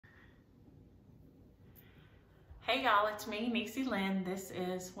Hey y'all, it's me, Niecy Lynn. This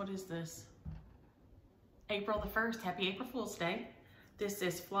is, what is this? April the 1st. Happy April Fool's Day. This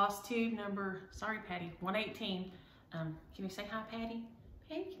is Flosstube number, sorry Patty, 118. Can you say hi, Patty?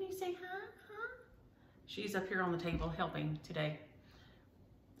 Patty, can you say hi? Huh? She's up here on the table helping today,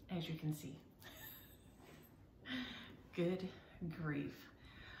 as you can see. Good grief.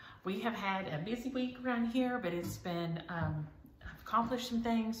 We have had a busy week around here, but it's been, I've accomplished some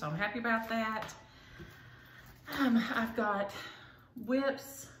things, so I'm happy about that. I've got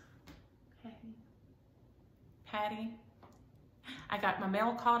whips, Patty. I got my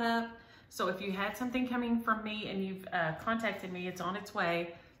mail caught up. So if you had something coming from me and you've contacted me, it's on its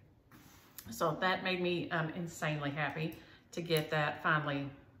way. So that made me insanely happy to get that finally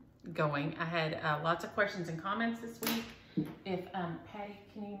going. I had lots of questions and comments this week. If, Patty,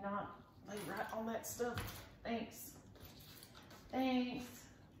 can you not lay right on that stuff? Thanks. Thanks.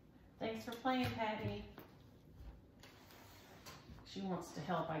 Thanks for playing, Patty. She wants to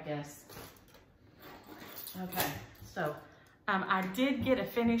help, I guess. Okay, so I did get a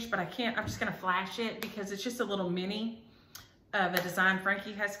finish, but I can't, I'm just gonna flash it because it's just a little mini of a design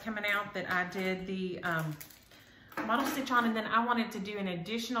Frankie has coming out that I did the model stitch on, and then I wanted to do an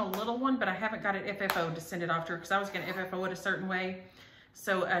additional little one, but I haven't got it FFO to send it off to her because I was gonna FFO it a certain way.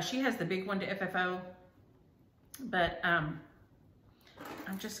 So she has the big one to FFO, but I'm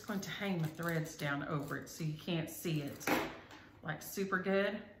just going to hang the threads down over it so you can't see it like super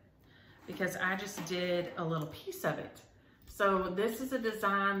good, because I just did a little piece of it. So this is a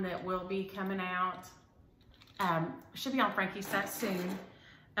design that will be coming out, should be on Frankie's site soon.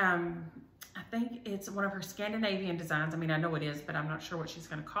 I think it's one of her Scandinavian designs. I mean, I know it is, but I'm not sure what she's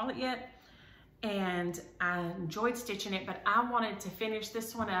gonna call it yet. And I enjoyed stitching it, but I wanted to finish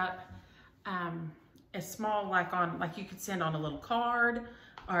this one up as small, like you could send on a little card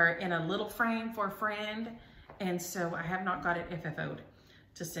or in a little frame for a friend. And so I have not got it FFO'd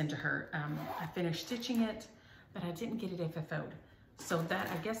to send to her. I finished stitching it, but I didn't get it FFO'd. So that,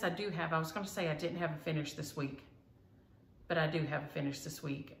 I guess I do have, I was gonna say I didn't have a finish this week, but I do have a finish this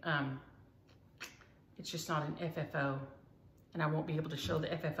week. It's just not an FFO, and I won't be able to show the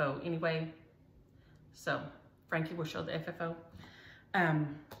FFO anyway. So Frankie will show the FFO.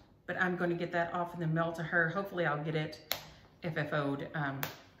 But I'm gonna get that off and then mail to her. Hopefully I'll get it FFO'd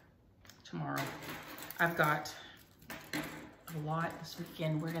tomorrow. I've got a lot this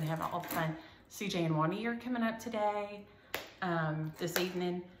weekend. We're gonna have all the fun. CJ and Wani are coming up today, this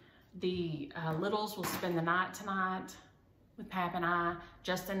evening. The littles will spend the night tonight with Pap and I.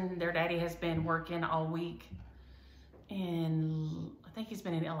 Justin, their daddy, has been working all week, and I think he's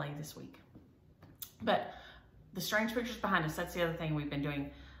been in LA this week. But the strange pictures behind us, that's the other thing we've been doing,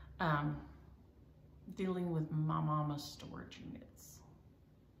 dealing with my mama's storage units.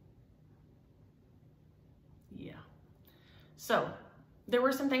 Yeah. So there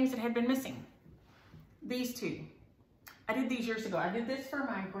were some things that had been missing. These two. I did these years ago. I did this for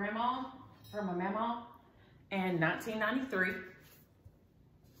my grandma, for my mama, in 1993.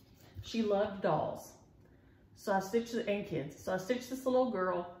 She loved dolls. So I stitched, and kids. So I stitched this little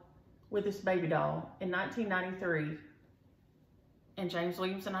girl with this baby doll in 1993. And James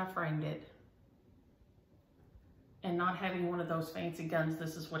Williams and I framed it. And not having one of those fancy guns,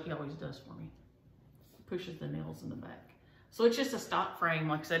 this is what he always does for me. Pushes the nails in the back. So it's just a stock frame.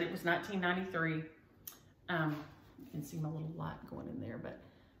 Like I said, it was 1993. You can see my little light going in there, but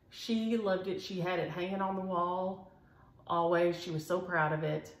she loved it. She had it hanging on the wall always. She was so proud of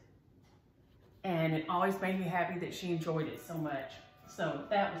it. And it always made me happy that she enjoyed it so much. So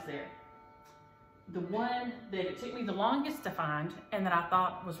that was there. The one that it took me the longest to find and that I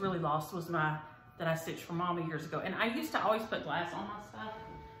thought was really lost was that I stitched for Mama years ago. And I used to always put glass on my stuff.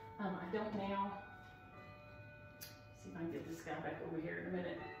 I don't now. See if I can get this guy back over here in a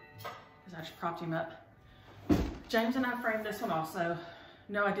minute, because I just propped him up. James and I framed this one also.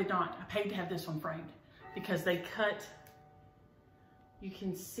 No, I did not. I paid to have this one framed because they cut, you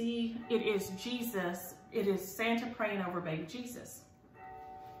can see it is Jesus. It is Santa praying over baby Jesus.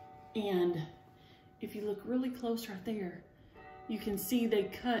 And if you look really close right there, you can see they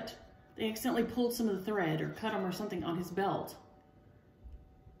accidentally pulled some of the thread or cut them or something on his belt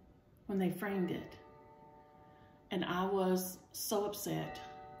when they framed it. And I was so upset.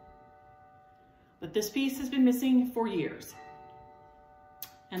 But this piece has been missing for years.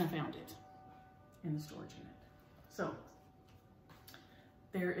 And I found it in the storage unit. So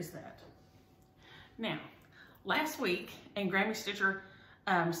there is that. Now, last week, and Grammy Stitcher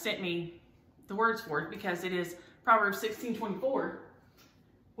sent me the words for it because it is Proverbs 16:24,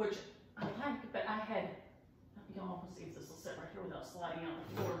 which I like, but I had, y'all, let's see if this will sit right here without sliding on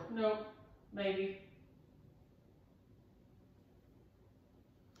the floor. Nope, maybe.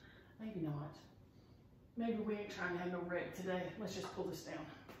 Maybe not. Maybe we ain't trying to have no wreck today. Let's just pull this down.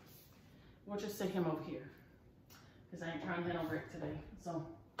 We'll just set him over here, because I ain't trying to have no wreck today. So,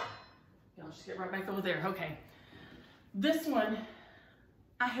 y'all just get right back over there. Okay. This one,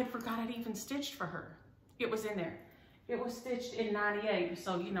 I had forgot I'd even stitched for her. It was in there. It was stitched in 98,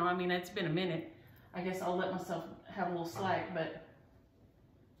 so, you know, I mean, it's been a minute. I guess I'll let myself have a little slack, but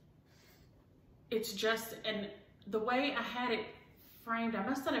it's just, and the way I had it framed, I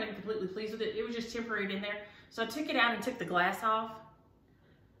must not have been completely pleased with it. It was just temporary in there. So I took it out and took the glass off,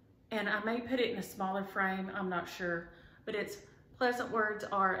 and I may put it in a smaller frame, I'm not sure, but it's pleasant words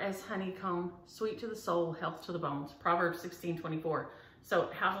are as honeycomb, sweet to the soul, health to the bones. Proverbs 16:24. So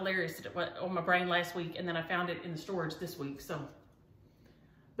how hilarious did it was on my brain last week, and then I found it in the storage this week. So,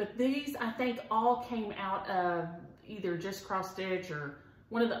 but these I think all came out of either Just Cross Stitch or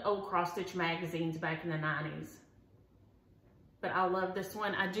one of the old cross stitch magazines back in the 90s. But I love this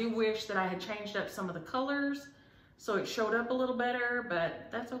one. I do wish that I had changed up some of the colors so it showed up a little better,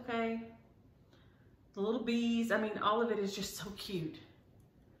 but that's okay. The little bees, I mean, all of it is just so cute.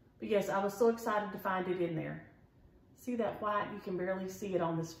 But yes, I was so excited to find it in there. See that white? You can barely see it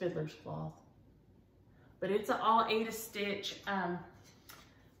on this fiddler's cloth. But it's an all 8 stitch. I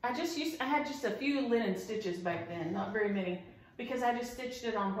had just a few linen stitches back then, not very many, because I just stitched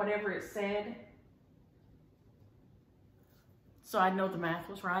it on whatever it said. So I know the math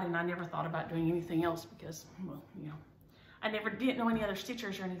was right, and I never thought about doing anything else because, well, you know, I didn't know any other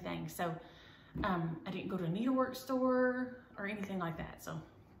stitchers or anything. So I didn't go to a needlework store or anything like that. So,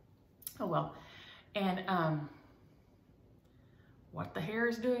 oh well. And what the hair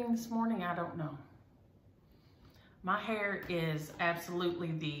is doing this morning, I don't know. My hair is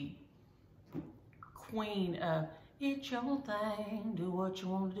absolutely the queen of, it's your thing, do what you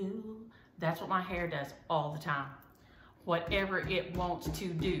want to do. That's what my hair does all the time. Whatever it wants to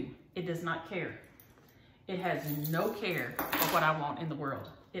do, it does not care. It has no care for what I want in the world.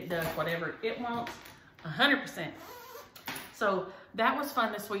 It does whatever it wants, 100%. So that was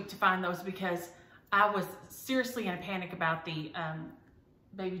fun this week to find those, because I was seriously in a panic about the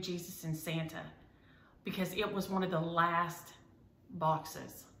Baby Jesus and Santa, because it was one of the last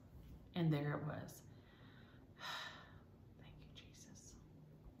boxes, and there it was. Thank you, Jesus.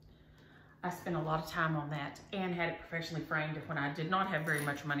 I spent a lot of time on that and had it professionally framed when I did not have very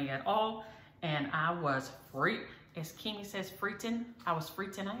much money at all, and I was as Kimmy says, freaking. I was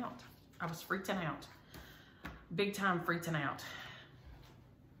freaking out. I was freaking out. Big time freaking out.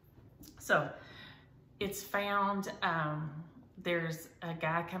 So it's found, there's a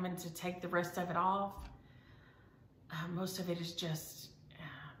guy coming to take the rest of it off. Most of it is just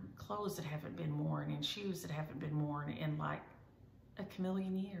clothes that haven't been worn and shoes that haven't been worn in like a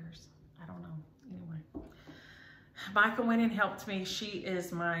chameleon years. I don't know. Anyway, Micah went and helped me. She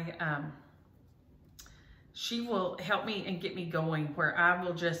is my, she will help me and get me going where I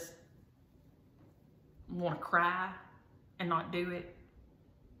will just want to cry and not do it.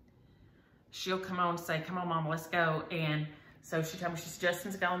 She'll come on and say, come on, Mom, let's go. And so she told me, she's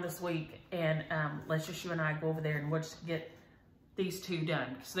Justin's gone this week, and let's just you and I go over there and we'll just get these 2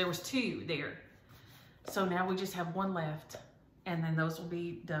 done. So there was 2 there. So now we just have 1 left, and then those will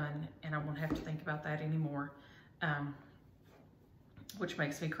be done, and I won't have to think about that anymore, which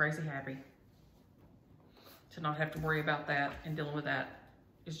makes me crazy happy. To not have to worry about that and dealing with that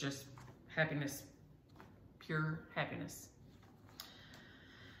is just happiness, pure happiness.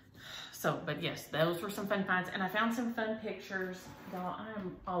 So, but yes, those were some fun finds, and I found some fun pictures. Y'all,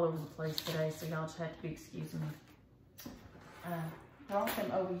 I'm all over the place today, so y'all just have to be excusing me. Brought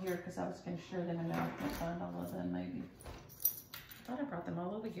them over here because I was going to share them, and now I can't find all of them, maybe. I thought I brought them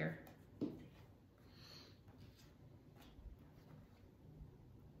all over here.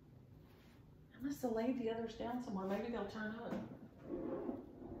 I must have laid the others down somewhere. Maybe they'll turn up.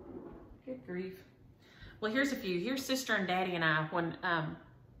 Good grief. Well, here's a few. Here's Sister and Daddy and I when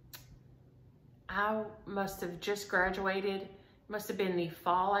I must have just graduated. It must have been the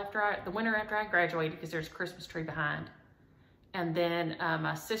winter after I graduated, because there's a Christmas tree behind. And then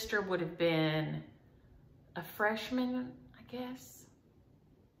my sister would have been a freshman, I guess.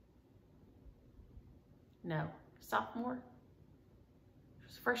 No, sophomore. She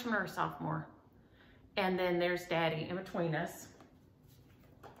was a freshman or a sophomore. And then there's Daddy in between us.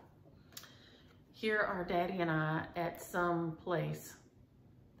 Here are Daddy and I at some place.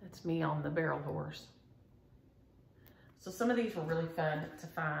 That's me on the barrel horse. So some of these were really fun to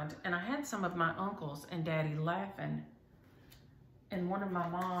find. And I had some of my uncles and Daddy laughing, and one of my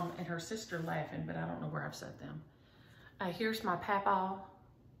mom and her sister laughing, but I don't know where I've set them. Here's my papa,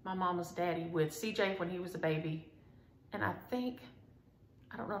 my mama's daddy, with CJ when he was a baby. And I think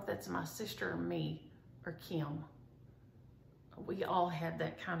I don't know if that's my sister or me or Kim. We all had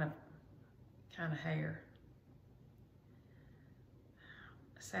that kind of hair.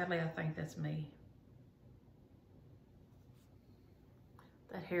 Sadly, I think that's me.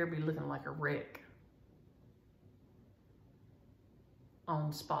 That hair be looking like a wreck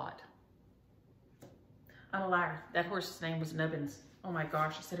on spot. I'm a liar. That horse's name was Nubbins. Oh my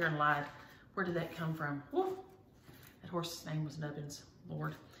gosh, I sat here and lied. Where did that come from? Woo. That horse's name was Nubbins,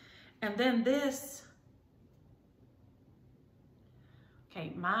 Lord. And then this,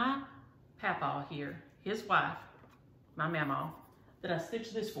 okay, my papa here, his wife, my mama, that I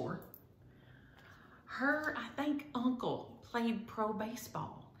stitched this for, her, I think, uncle played pro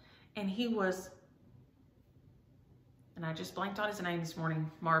baseball. And he was, and I just blanked on his name this morning,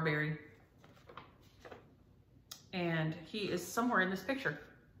 Marbury. And he is somewhere in this picture.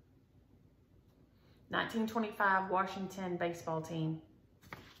 1925 Washington baseball team.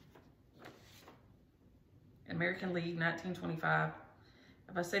 American League, 1925.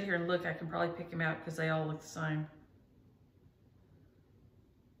 If I sit here and look, I can probably pick him out because they all look the same.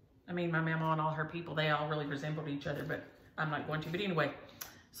 I mean, my mama and all her people, they all really resembled each other, but I'm not going to. But anyway,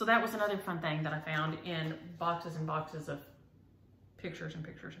 so that was another fun thing that I found in boxes and boxes of pictures and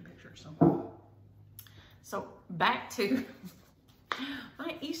pictures and pictures. So back to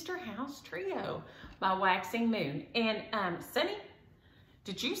my Easter house trio by Waxing Moon. And Sunny,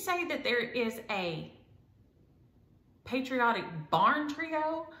 did you say that there is a patriotic barn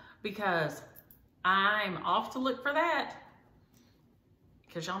trio? Because I'm off to look for that.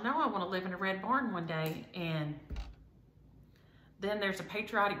 Because y'all know I want to live in a red barn one day. And then there's a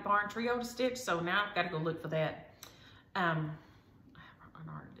patriotic barn trio to stitch. So now I've got to go look for that. I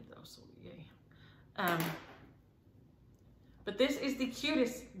already did those, so yay. But this is the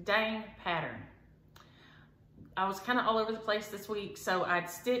cutest dang pattern. I was kind of all over the place this week, so I'd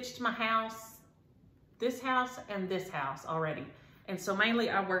stitched my house, this house, and this house already. And so mainly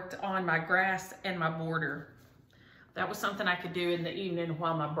I worked on my grass and my border. That was something I could do in the evening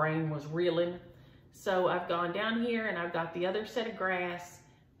while my brain was reeling. So I've gone down here and I've got the other set of grass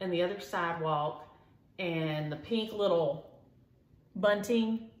and the other sidewalk and the pink little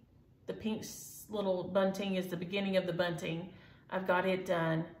bunting. The pink little bunting is the beginning of the bunting. I've got it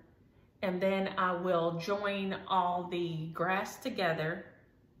done. And then I will join all the grass together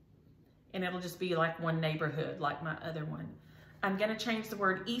and it'll just be like one neighborhood like my other one. I'm gonna change the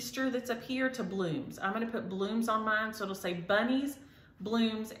word Easter that's up here to blooms. I'm gonna put blooms on mine, so it'll say bunnies,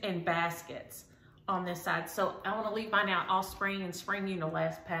 blooms, and baskets on this side. So I wanna leave mine out all spring, and spring, you know,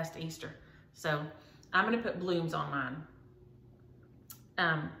 lasts past Easter. So I'm gonna put blooms on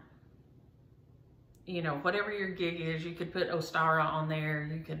mine. You know, whatever your gig is, you could put Ostara on there,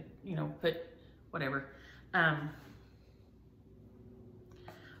 you could, you know, put whatever.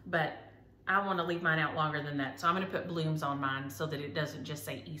 But I want to leave mine out longer than that. So I'm going to put blooms on mine so that it doesn't just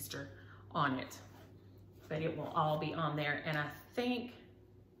say Easter on it. But it will all be on there. And I think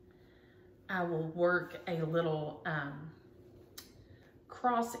I will work a little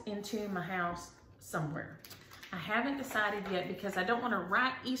cross into my house somewhere. I haven't decided yet because I don't want to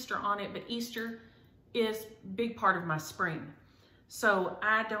write Easter on it, but Easter is a big part of my spring. So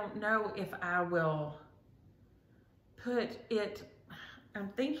I don't know if I will put it, I'm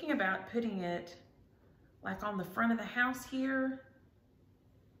thinking about putting it like on the front of the house here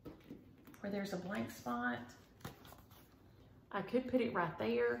where there's a blank spot. I could put it right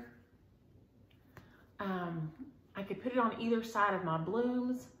there. I could put it on either side of my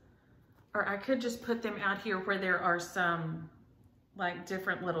blooms, or I could just put them out here where there are some like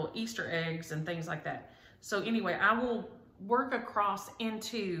different little Easter eggs and things like that. So anyway, I will work across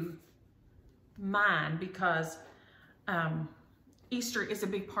into mine because Easter is a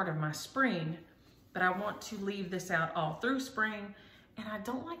big part of my spring, but I want to leave this out all through spring, and I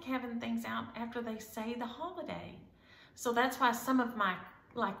don't like having things out after they say the holiday. So that's why some of my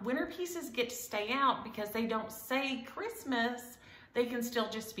like winter pieces get to stay out because they don't say Christmas. They can still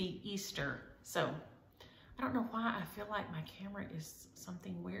just be Easter. So I don't know why I feel like my camera is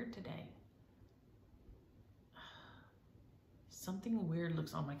something weird today. Something weird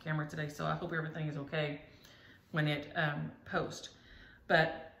looks on my camera today, so I hope everything is okay when it posts.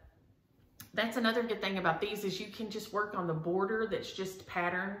 But that's another good thing about these is you can just work on the border that's just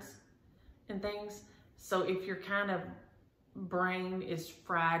patterns and things. So if your kind of brain is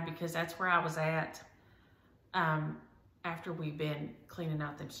fried, because that's where I was at after we've been cleaning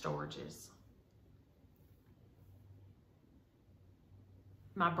out them storages.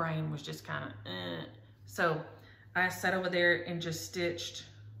 My brain was just kind of, So I sat over there and just stitched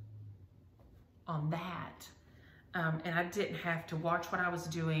on that. and I didn't have to watch what I was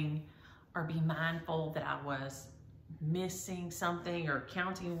doing or be mindful that I was missing something or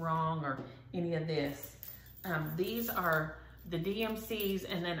counting wrong or any of this. These are the DMCs,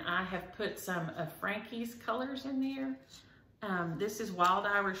 and then I have put some of Frankie's colors in there. This is Wild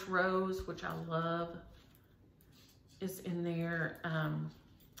Irish Rose, which I love, is in there.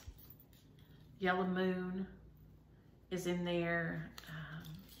 Yellow Moon is in there.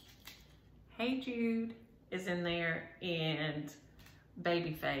 Hey Jude is in there, and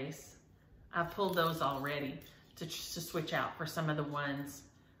Babyface. I pulled those already to switch out for some of the ones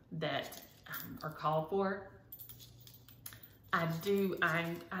that are called for. I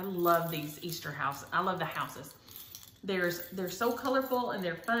love these Easter houses. I love the houses. They're so colorful and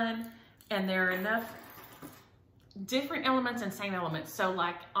they're fun, and there are enough different elements and same elements. So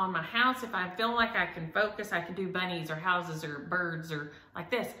like on my house, if I feel like I can focus, I can do bunnies or houses or birds or like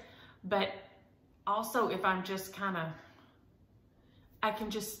this. But also if I'm just I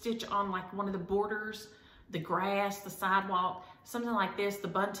can just stitch on like one of the borders, the grass, the sidewalk, something like this, the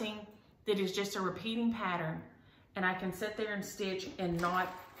bunting that is just a repeating pattern. And I can sit there and stitch and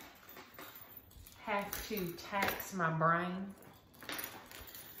not have to tax my brain,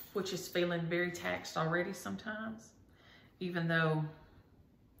 which is feeling very taxed already sometimes, even though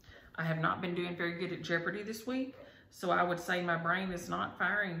I have not been doing very good at Jeopardy this week. So I would say my brain is not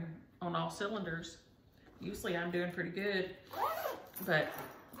firing on all cylinders. Usually I'm doing pretty good, but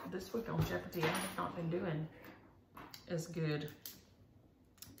this week on Jeopardy, I have not been doing as good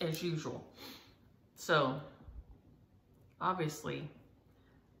as usual. So obviously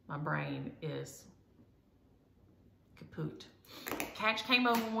my brain is kaput. Catch came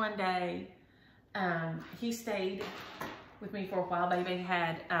over one day. He stayed with me for a while. Baby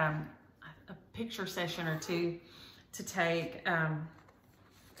had a picture session or two to take.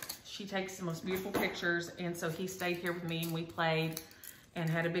 She takes the most beautiful pictures, and so he stayed here with me and we played and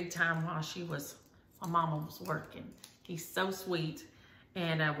had a big time while my mama was working. He's so sweet.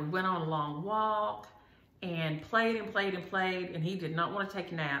 And we went on a long walk and played and played and played, and he did not want to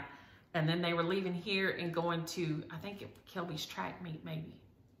take a nap. And then they were leaving here and going to, I think, Kelby's track meet maybe.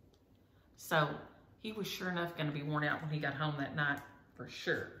 So he was sure enough going to be worn out when he got home that night for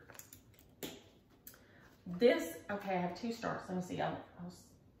sure. This, okay, I have two starts. Let me see. I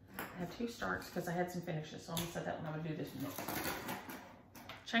have two starts because I had some finishes. So I'm going to set that one. I'm going to do this next.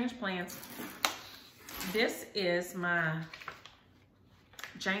 Change plans. This is my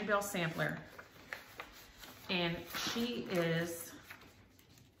Jane Bell sampler. And she is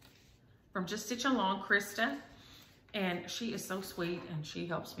from Just Stitching Along, Krista. And she is so sweet, and she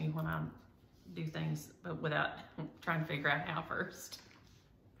helps me when I do things, but without trying to figure out how first.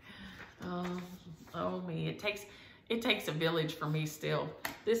 Oh me, it takes a village for me still.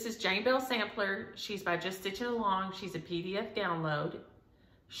 This is Jane Bell sampler. She's by Just Stitching Along. She's a PDF download.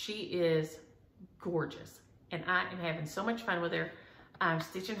 She is gorgeous, and I am having so much fun with her. I'm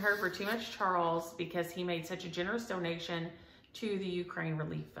stitching her for Too Much Charles because he made such a generous donation to the Ukraine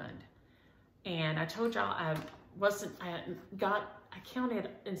Relief Fund. And I told y'all I counted,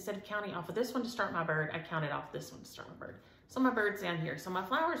 instead of counting off of this one to start my bird, I counted off this one to start my bird. So my bird's down here. So my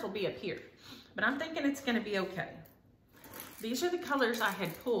flowers will be up here, but I'm thinking it's gonna be okay. These are the colors I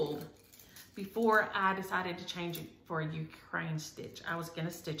had pulled before I decided to change it for a Ukraine stitch. I was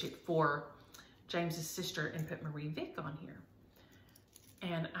gonna stitch it for James's sister and put Marie Vic on here.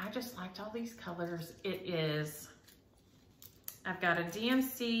 And I just liked all these colors. I've got a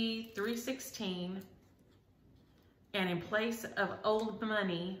DMC 316, and in place of Old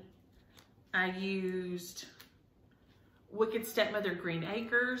Money, I used Wicked Stepmother Green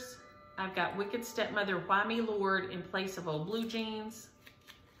Acres. I've got Wicked Stepmother Why Me Lord in place of Old Blue Jeans.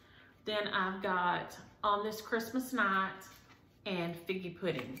 Then I've got On This Christmas Night and Figgy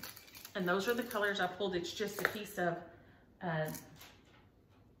Pudding. And those are the colors I pulled. It's just a piece of,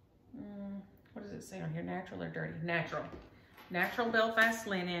 what does it say on here? Natural or dirty? Natural. Natural Belfast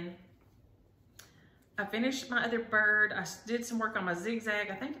linen. I finished my other bird. I did some work on my zigzag.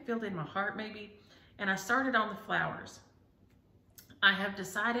 I think it filled in my heart maybe. And I started on the flowers. I have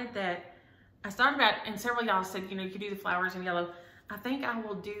decided that, and several of y'all said, you know, you could do the flowers in yellow. I think I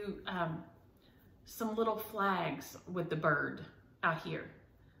will do some little flags with the bird out here.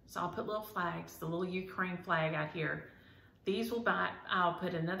 So I'll put little flags, the little Ukraine flag out here. These will I'll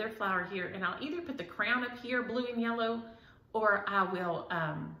put another flower here, and I'll either put the crown up here, blue and yellow, or I will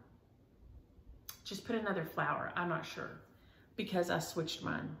just put another flower. I'm not sure, because I switched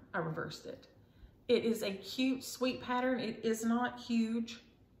mine. I reversed it. It is a cute, sweet pattern. It is not huge.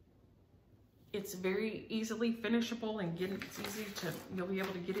 It's very easily finishable, and it's easy to, you'll be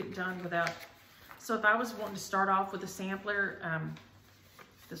able to get it done without So if I was wanting to start off with a sampler,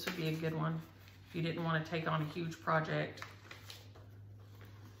 this would be a good one. If you didn't want to take on a huge project.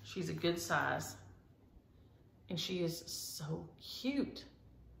 She's a good size. And she is so cute.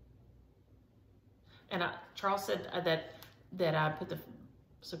 And Charles said that I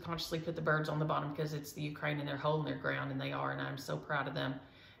subconsciously put the birds on the bottom because it's the Ukraine and they're holding their ground, and they are, and I'm so proud of them.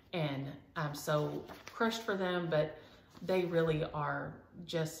 And I'm so crushed for them, but they really are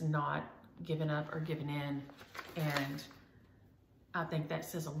just not giving up or giving in. And I think that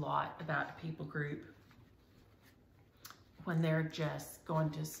says a lot about a people group when they're just going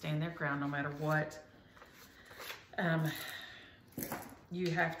to stand their ground no matter what.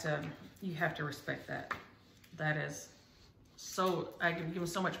 You have to respect that. That is so, I give them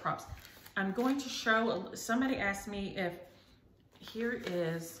so much props. I'm going to show, somebody asked me if, here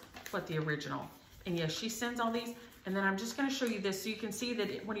is what the original, and yes, she sends all these, and then I'm just going to show you this so you can see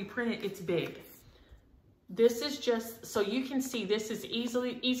that when you print it, it's big. This is just, so you can see this is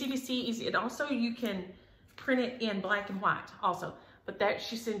easy to see, easy. And also you can print it in black and white also. But that,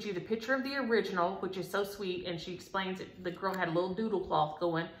 she sends you the picture of the original, which is so sweet, and she explains it. The girl had a little doodle cloth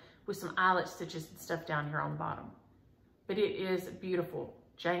going with some eyelet stitches and stuff down here on the bottom. But it is beautiful.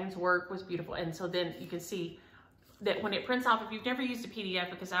 Jane's work was beautiful. And so then you can see that when it prints off, if you've never used a PDF,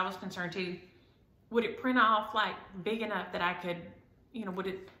 because I was concerned too, would it print off like big enough that I could, you know, would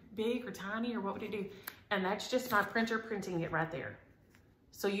it big or tiny, or what would it do? And that's just my printer printing it right there.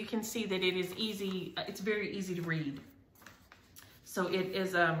 So you can see that it is easy, it's very easy to read. So it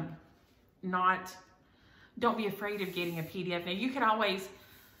is not, don't be afraid of getting a PDF. Now you could always,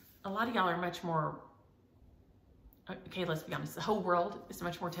 a lot of y'all are much more, okay, let's be honest, the whole world is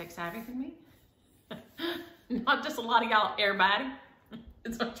much more tech savvy than me. Not just a lot of y'all, everybody.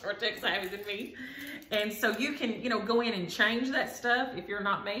 It's much more tech savvy than me. And so you can, you know, go in and change that stuff if you're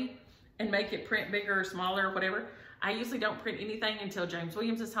not me and make it print bigger or smaller or whatever. I usually don't print anything until James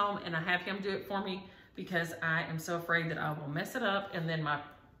Williams is home, and I have him do it for me because I am so afraid that I will mess it up and then my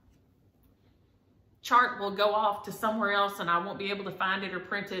chart will go off to somewhere else and I won't be able to find it or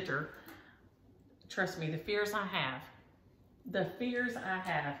print it, or trust me, the fears I have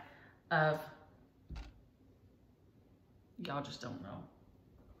of, y'all just don't know,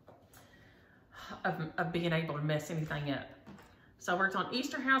 of being able to mess anything up. So I worked on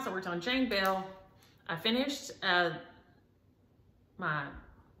Easter House, I worked on Jane Bell. I finished my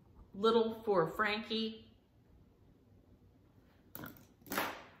little for Frankie.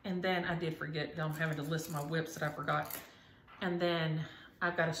 And then I did forget, I'm having to list my whips that I forgot. And then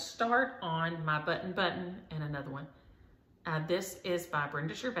I've got to start on my button and another one. This is by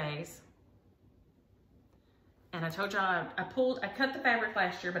Brenda Gervais. And I told y'all I cut the fabric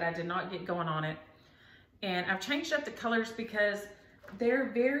last year, but I did not get going on it. And I've changed up the colors because they're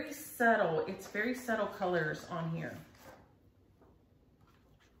very subtle. It's very subtle colors on here.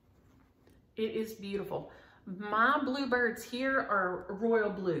 It is beautiful. My bluebirds here are royal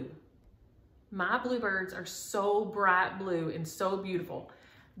blue. My bluebirds are so bright blue and so beautiful.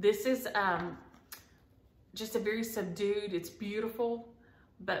 This is just a very subdued, it's beautiful,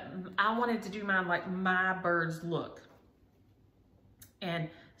 but I wanted to do mine like my birds look. And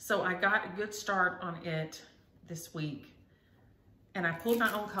so I got a good start on it this week. And I pulled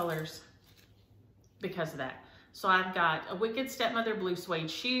my own colors because of that. So I've got a Wicked Stepmother blue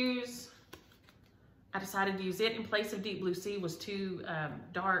suede shoes. I decided to use it in place of Deep Blue Sea, was too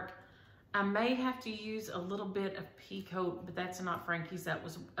dark. I may have to use a little bit of Peacoat, but that's not Frankie's. That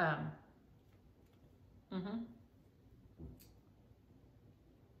was, oh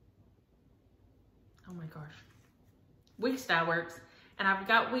my gosh. Week Style Works. And I've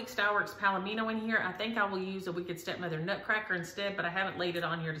got Week Style Works Palomino in here. I think I will use a Wicked Stepmother Nutcracker instead, but I haven't laid it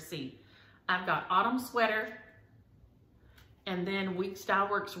on here to see. I've got Autumn Sweater, and then Week Style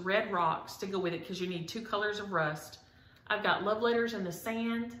Works Red Rocks to go with it because you need 2 colors of rust. I've got Love Letters in the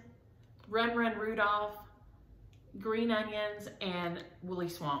Sand, Run Run Rudolph, Green Onions, and Woolly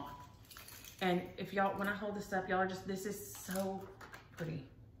Swamp. And if y'all, when I hold this up, y'all are just, this is so pretty.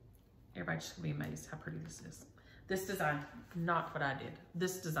 Everybody's just gonna be amazed how pretty this is. This design, not what I did.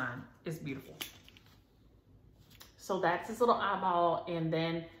 This design is beautiful. So that's his little eyeball, and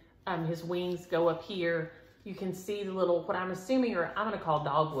then his wings go up here. You can see the little, what I'm assuming are, I'm gonna call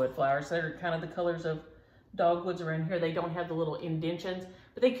dogwood flowers. They're kind of the colors of dogwoods around here. They don't have the little indentions,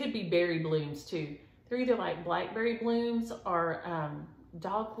 but they could be berry blooms too. They're either like blackberry blooms or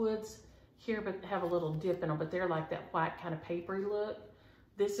dogwoods here, but have a little dip in them, but they're like that white kind of papery look.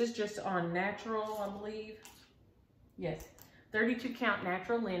 This is just on natural, I believe. Yes, 32 count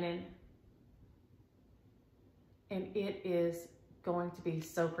natural linen. And it is going to be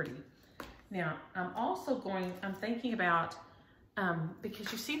so pretty. Now, I'm thinking about,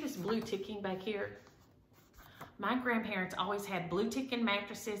 because you see this blue ticking back here? My grandparents always had blue ticking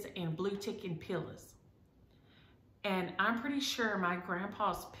mattresses and blue ticking pillows. And I'm pretty sure my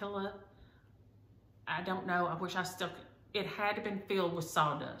grandpa's pillow, I don't know, I wish I still could, it had to have been filled with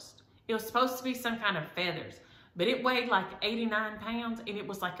sawdust. It was supposed to be some kind of feathers, but it weighed like 89 pounds and it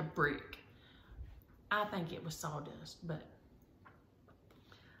was like a brick. I think it was sawdust, but.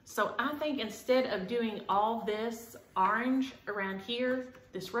 So I think instead of doing all this orange around here,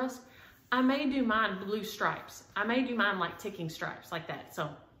 this rust, I may do mine blue stripes. I may do mine like ticking stripes like that. So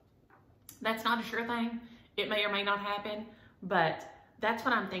that's not a sure thing. It may or may not happen, but that's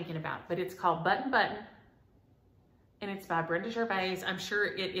what I'm thinking about. But it's called Button Button, and it's by Brenda Gervais. I'm sure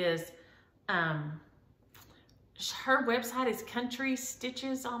it is, her website is Country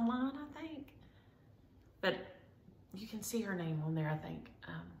Stitches Online, I think. But you can see her name on there, I think.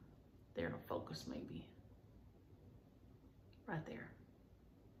 There, it'll focus maybe. Right there.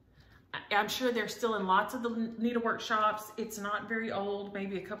 I'm sure they're still in lots of the needlework shops. It's not very old,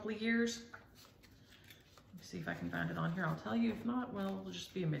 maybe a couple of years. Let me see if I can find it on here. I'll tell you. If not, well, it'll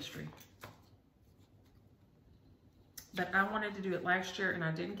just be a mystery. But I wanted to do it last year and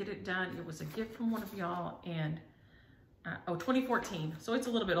I didn't get it done. It was a gift from one of y'all, and 2014. So it's a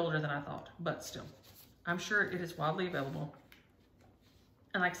little bit older than I thought, but still, I'm sure it is widely available.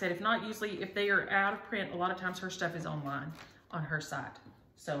 And like I said, if not, usually if they are out of print, a lot of times her stuff is online on her site.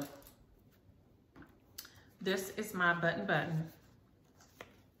 So this is my Button Button.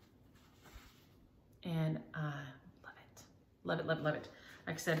 And I love it. Love it, love it, love it.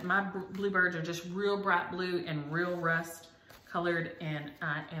 Like I said, my bluebirds are just real bright blue and real rust colored, and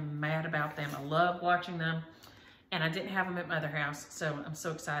I am mad about them. I love watching them. And I didn't have them at my other house, so I'm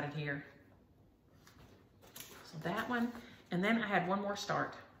so excited here. So that one. And then I had one more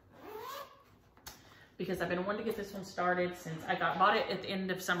start, because I've been wanting to get this one started since I bought it at the end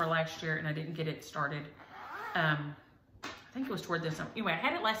of summer last year, and I didn't get it started. I think it was toward this summer. Anyway, I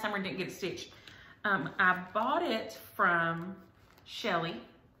had it last summer and didn't get it stitched. I bought it from Shelly,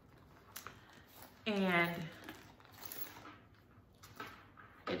 and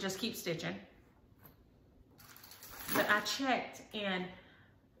it just keeps stitching. But I checked, and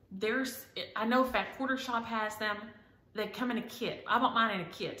I know Fat Quarter Shop has them. They come in a kit. I bought mine in a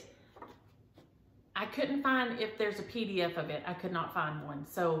kit. I couldn't find if there's a PDF of it. I could not find one.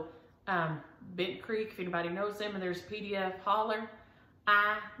 So Bent Creek, if anybody knows them, and there's a PDF, holler.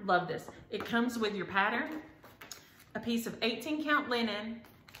 I love this. It comes with your pattern, a piece of 18 count linen,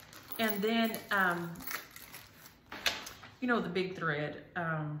 and then, you know, the big thread.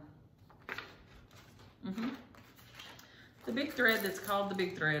 The big thread that's called the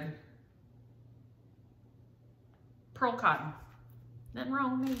big thread. Pearl cotton. Nothing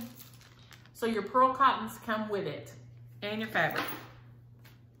wrong with me. So your pearl cottons come with it and your fabric.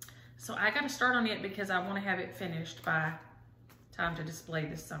 So I got to start on it because I want to have it finished by time to display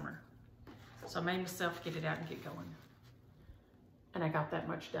this summer. So I made myself get it out and get going. And I got that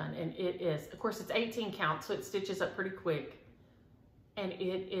much done. And it is, of course, it's 18 count, so it stitches up pretty quick. And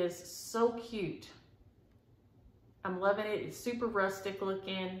it is so cute. I'm loving it. It's super rustic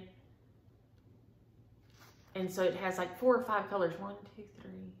looking. And so it has like 4 or 5 colors. 1, 2,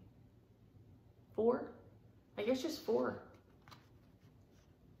 3, 4. I guess just 4.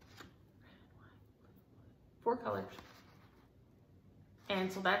 4 colors.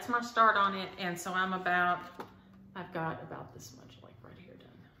 And so that's my start on it. And so I've got about this much like right here done.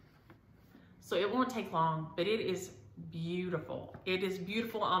 So it won't take long, but it is beautiful. It is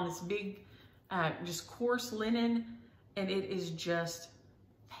beautiful on this big, just coarse linen. And it is just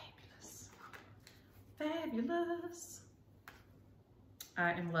fabulous.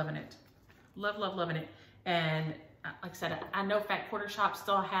 I am loving it. Love, love, loving it. And like I said, I know Fat Quarter Shop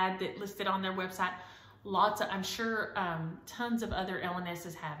still had it listed on their website. Lots of, I'm sure tons of other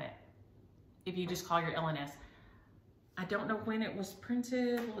LNSs have it. If you just call your LNS. I don't know when it was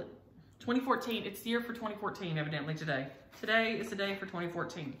printed. 2014. It's the year for 2014, evidently today. Today is the day for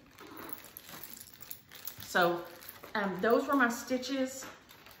 2014. So those were my stitches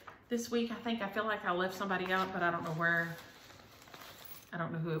this week. I feel like I left somebody out, but I don't know where. I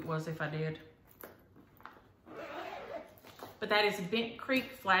don't know who it was if I did. But that is Bent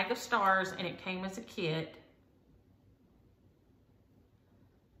Creek Flag of Stars, and it came as a kit.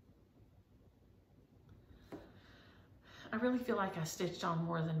 I really feel like I stitched on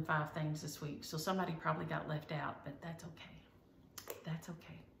more than 5 things this week, so somebody probably got left out, but that's okay. That's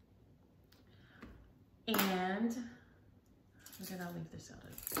okay. And what did I leave this out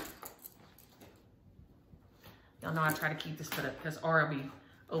of? Y'all know I try to keep this put up because Aura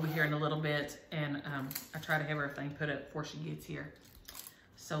over here in a little bit, and I try to have everything put up before she gets here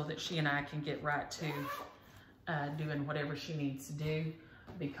so that she and I can get right to doing whatever she needs to do,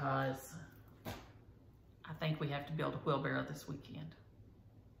 because I think we have to build a wheelbarrow this weekend.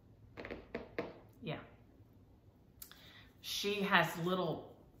 Yeah. She has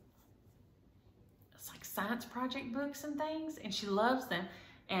little, it's like science project books and things, and she loves them.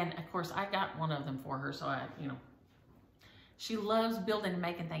 And of course I got one of them for her, so she loves building and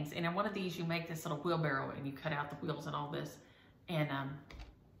making things. And in one of these, you make this little wheelbarrow and you cut out the wheels and all this. And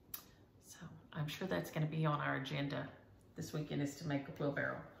so I'm sure that's going to be on our agenda this weekend, is to make a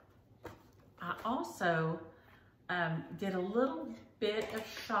wheelbarrow. I also did a little bit of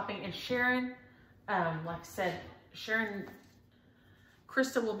shopping, and Sharon, like I said,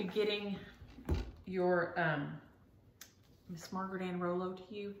 Krista will be getting your Miss Margaret Ann Rolo to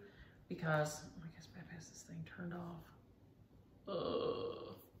you, because I guess Beth has this thing turned off.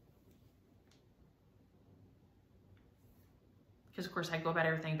 Because of course I go about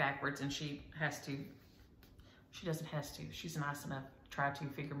everything backwards, and she doesn't have to. She's nice enough to try to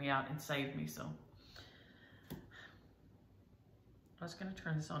figure me out and save me, so. I was gonna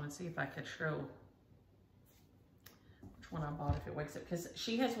turn this on and see if I could show which one I bought if it wakes up, because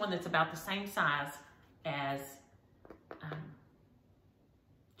she has one that's about the same size as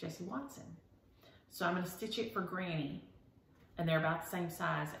Jessie Watson. So I'm gonna stitch it for Granny, and they're about the same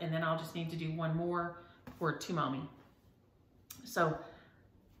size, and then I'll just need to do one more for To Mommy. So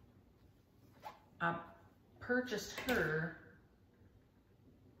I purchased her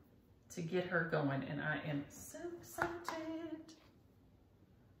to get her going, and I am so excited.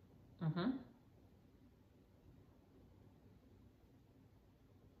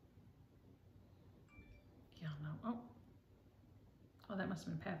 Yeah, no. Oh, that must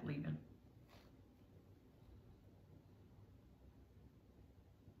have been Pat leaving.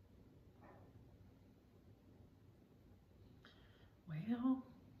 Well,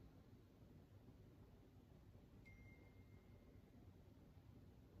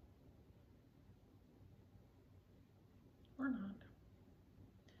 or not.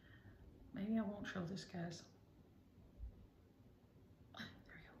 Maybe I won't show this, guys. There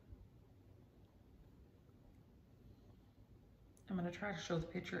we go. I'm going to try to show the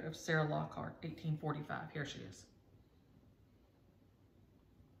picture of Sarah Lockhart, 1845. Here she is.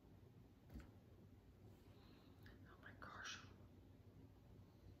 Oh my gosh.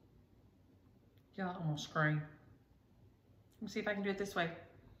 Y'all almost scream. Let me see if I can do it this way.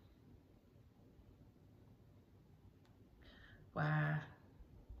 Wow.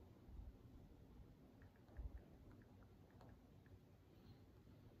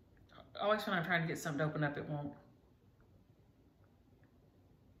 Always when I'm trying to get something to open up, it won't.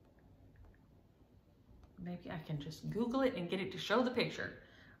 Maybe I can just Google it and get it to show the picture,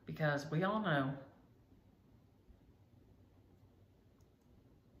 because we all know.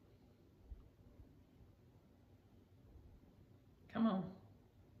 Come on.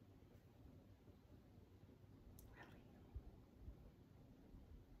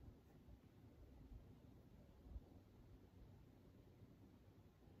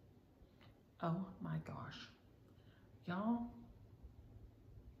 Oh my gosh, y'all.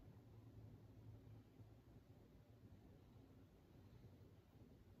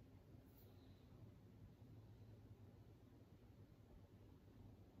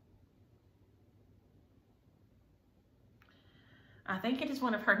 I think it is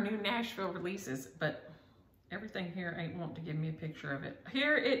one of her new Nashville releases, but everything here ain't wanting to give me a picture of it.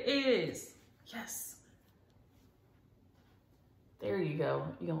 Here it is. Yes. There you go.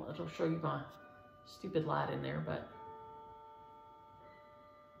 It'll show you my stupid light in there, but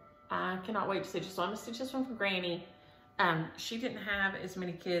I cannot wait to stitch this. So I'm gonna stitch this one for Granny. She didn't have as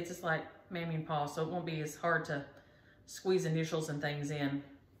many kids as like Mammy and Paul, so it won't be as hard to squeeze initials and things in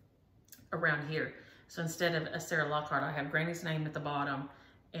around here. So instead of a Sarah Lockhart, I have Granny's name at the bottom,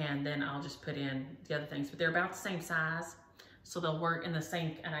 and then I'll just put in the other things. But they're about the same size, so they'll work in the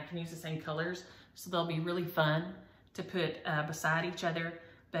same, and I can use the same colors, so they'll be really fun to put beside each other.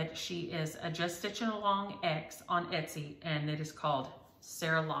 But she is a Just Stitching Along X on Etsy, and it is called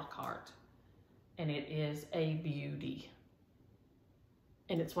Sarah Lockhart, and it is a beauty.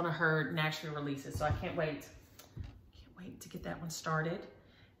 And it's one of her Nashville releases, so I can't wait to get that one started.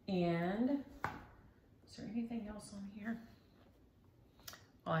 And is there anything else on here?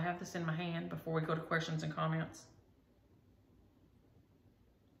 Well, I have this in my hand before we go to questions and comments.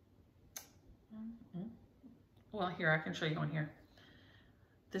 Well, here, I can show you on here.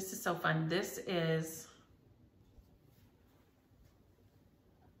 This is so fun.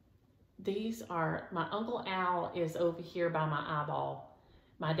 These are, my Uncle Al is over here by my eyeball.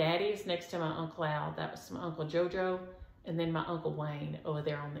 My daddy is next to my Uncle Al. That was my Uncle Jojo. And then my Uncle Wayne over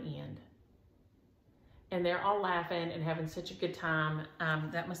there on the end. And they're all laughing and having such a good time.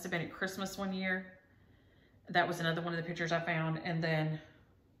 That must have been at Christmas one year. That was another one of the pictures I found. And then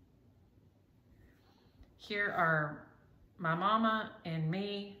here are my mama and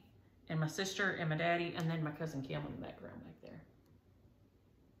me and my sister and my daddy, and then my cousin Kim in the background back there.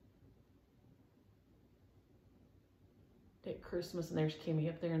 At Christmas, and there's Kimmy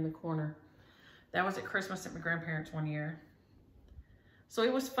up there in the corner. That was at Christmas at my grandparents' one year. So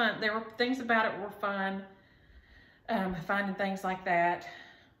it was fun. There were things about it were fun. Finding things like that.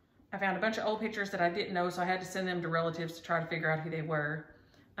 I found a bunch of old pictures that I didn't know, so I had to send them to relatives to try to figure out who they were.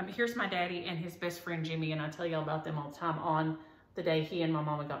 Here's my daddy and his best friend Jimmy, and I tell y'all about them all the time on the day he and my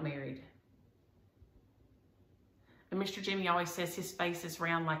mama got married. And Mr. Jimmy always says his face is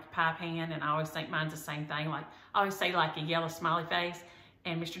round like a pie pan, and I always think mine's the same thing. Like I always say like a yellow smiley face,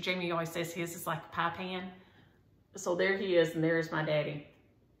 and Mr. Jimmy always says his is like a pie pan. So there he is, and there is my daddy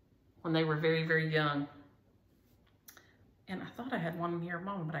when they were very, very young. And I thought I had one in here,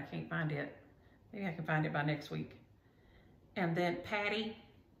 Mama, but I can't find it. Maybe I can find it by next week. And then Patty,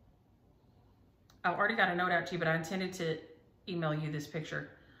 I already got a note out to you, but I intended to email you this picture.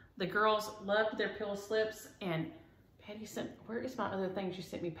 The girls loved their pillow slips, and Patty sent, where is my other things you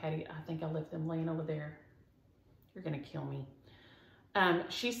sent me, Patty? I think I left them laying over there. You're gonna kill me.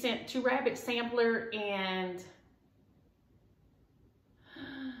 She sent 2 rabbit sampler and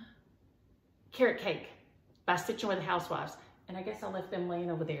carrot cake by Stitching with the Housewives. And I guess I left them laying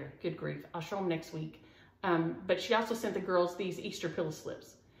over there. Good grief. I'll show them next week. But she also sent the girls these Easter pillow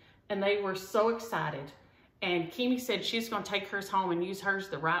slips. And they were so excited. And Kimi said she's going to take hers home and use hers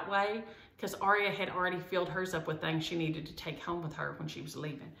the right way, because Aria had already filled hers up with things she needed to take home with her when she was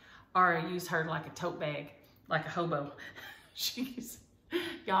leaving. Aria used her like a tote bag, like a hobo.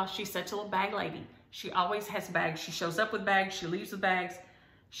 Y'all, she's such a little bag lady. She always has bags. She shows up with bags. She leaves with bags.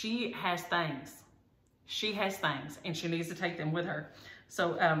 She has things. She has things, and she needs to take them with her.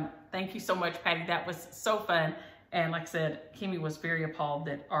 So thank you so much, Patty. That was so fun. And like I said, Kimi was very appalled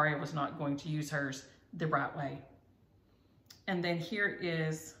that Aria was not going to use hers the right way. And then here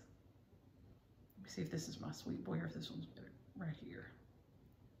is, let me see if this is my sweet boy or if this one's right here.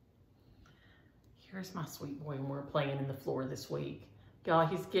 Here's my sweet boy, and we're playing in the floor this week. Y'all,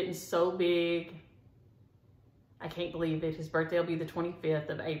 he's getting so big. I can't believe it. His birthday will be the 25th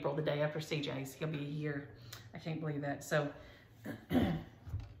of April, the day after CJ's. He'll be a year. I can't believe that. So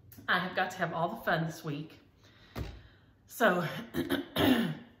I have got to have all the fun this week. So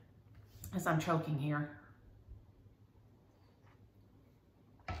as I'm choking here,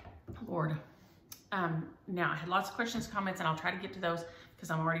 Lord. Now I had lots of questions, comments, and I'll try to get to those because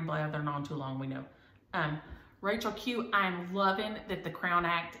I'm already blathering on too long, we know. Rachel Q, I'm loving that the Crown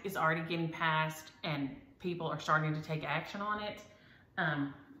Act is already getting passed and people are starting to take action on it.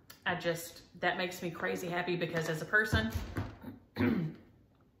 That makes me crazy happy, because as a person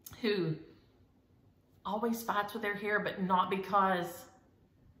who always fights with their hair, but not because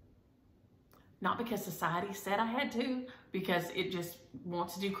society said I had to, because it just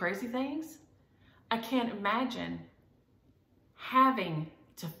wants to do crazy things. I can't imagine having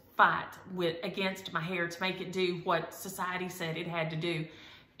to fight against my hair to make it do what society said it had to do.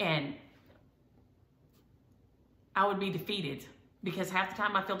 And I would be defeated, because half the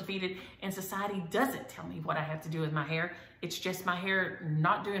time I feel defeated and society doesn't tell me what I have to do with my hair. It's just my hair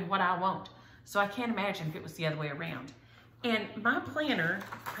not doing what I want. So I can't imagine if it was the other way around. And my planner,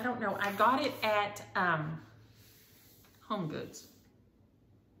 I don't know, I got it at Home Goods.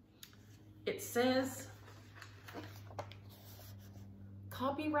 It says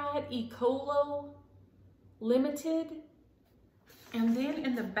copyright Ecolo Limited. And then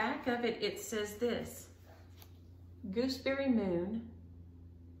in the back of it, it says this, Gooseberry Moon.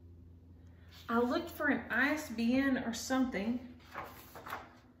 I looked for an ISBN or something,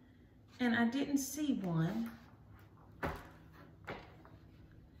 and I didn't see one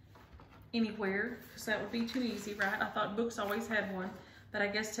anywhere, because that would be too easy, right? I thought books always had one, but I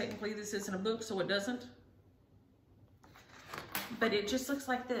guess technically this isn't a book, so it doesn't. But it just looks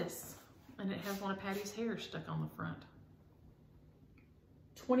like this, and it has one of Patty's hair stuck on the front.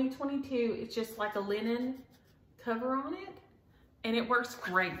 2022, it's just like a linen cover on it, and it works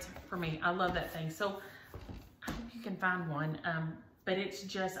great for me. I love that thing. So I hope you can find one, but it's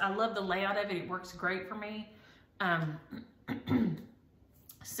just, I love the layout of it. It works great for me.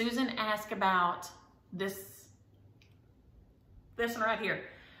 Susan asked about this one right here.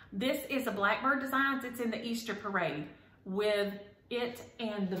 This is a Blackbird Designs. It's in the Easter Parade with it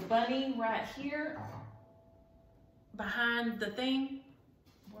and the bunny right here behind the thing.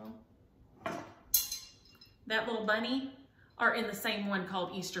 that little bunny, are in the same one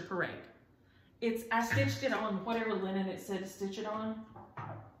called Easter Parade. I stitched it on whatever linen it said to stitch it on.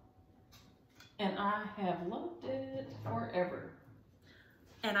 And I have loved it forever.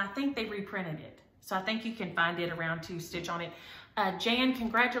 And I think they reprinted it. So I think you can find it around to stitch on it. Jan,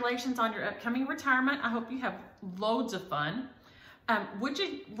 congratulations on your upcoming retirement. I hope you have loads of fun.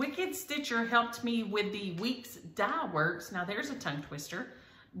 Wicked Stitcher helped me with the Weeks Dye Works. Now there's a tongue twister.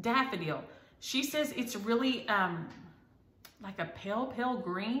 Daffodil. She says it's really like a pale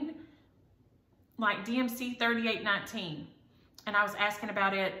green, like DMC 3819. And I was asking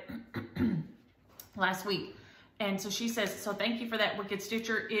about it last week. And so she says, so thank you for that, Wicked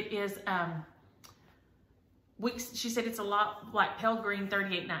Stitcher. It is, she said it's a lot like pale green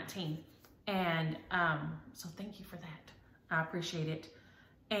 3819. And so thank you for that. I appreciate it.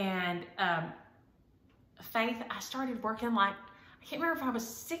 And Faith, I started working like, I can't remember if I was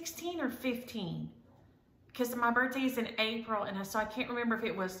 16 or 15 because my birthday is in April. And so I can't remember if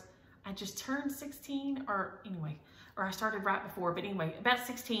it was, I just turned 16 or anyway, or I started right before, but anyway, about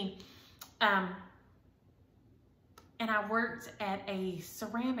 16. And I worked at a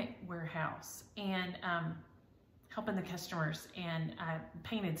ceramic warehouse and helping the customers, and I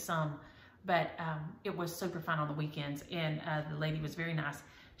painted some, but it was super fun on the weekends. And the lady was very nice.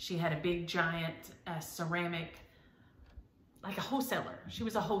 She had a big giant ceramic, like a wholesaler. She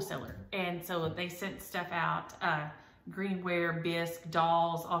was a wholesaler. And so they sent stuff out, greenware, bisque,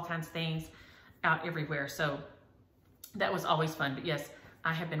 dolls, all kinds of things out everywhere. So that was always fun. But yes,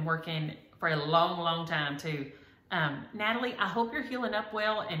 I have been working for a long time too. Natalie, I hope you're healing up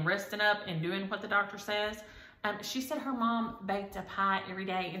well and resting up and doing what the doctor says. She said her mom baked a pie every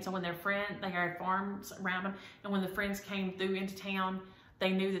day. And so when their they had farms around them, and when the friends came through into town, they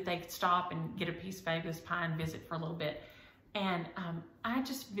knew that they could stop and get a piece of fabulous pie and visit for a little bit. And I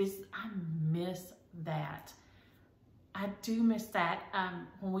miss that. I do miss that.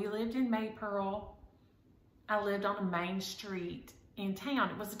 When we lived in Maypearl, I lived on a main street in town.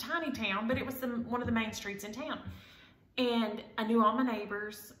 It was a tiny town, but it was one of the main streets in town. And I knew all my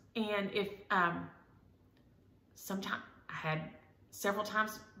neighbors. And if sometimes I had several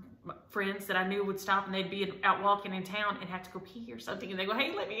times friends that I knew would stop and they'd be out walking in town and have to go pee or something. And they go,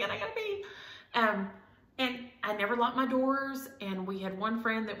 hey, let me in, I gotta pee. And I never locked my doors. And we had one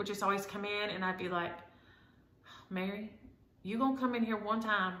friend that would just always come in, and I'd be like, Mary, you gonna come in here one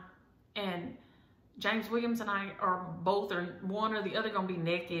time and James Williams and I are both, or one or the other, gonna be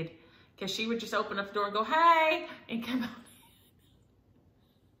naked, because she would just open up the door and go, hey, and come out.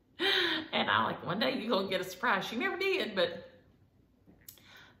 And I'm like, one day you're gonna get a surprise. She never did, but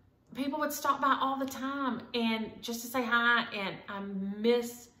people would stop by all the time and just to say hi, and I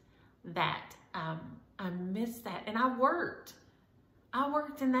miss that. I miss that. And I worked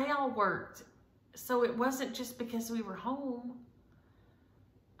and they all worked. So it wasn't just because we were home.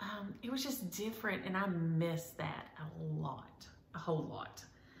 It was just different, and I miss that a whole lot.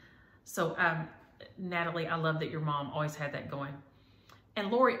 So, Natalie, I love that your mom always had that going. And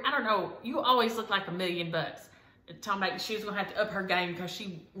Lori, I don't know, you always look like $1 million. Talking about she was gonna have to up her game because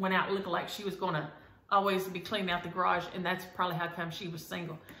she went out looking like she was gonna always be cleaning out the garage, and that's probably how come she was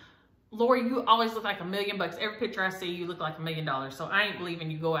single. Lori, you always look like $1 million. Every picture I see, you look like $1 million. So I ain't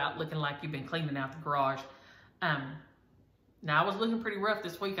believing you go out looking like you've been cleaning out the garage. Now I was looking pretty rough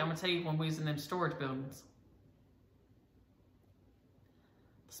this week. I'm gonna tell you, when we was in them storage buildings.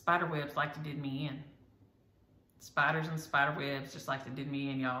 The spider webs like to did me in. Spiders and spider webs just like to did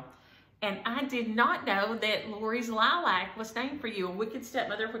me in, y'all. And I did not know that Lori's Lilac was named for you, a Wicked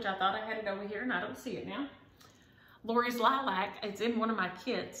Stepmother, which I thought I had it over here, and I don't see it now. Lori's Lilac, it's in one of my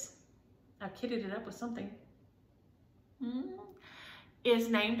kits. I kitted it up with something. Is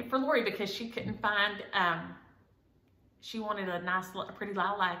named for Lori because she couldn't find, she wanted a nice, a pretty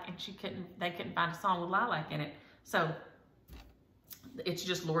lilac, and they couldn't find a song with lilac in it. So it's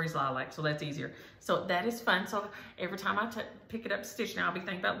just Lori's Lilac, so that's easier. So that is fun. So every time I pick it up to stitch now, I'll be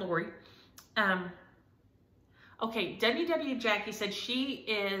thinking about Lori. Okay, WW Jackie said she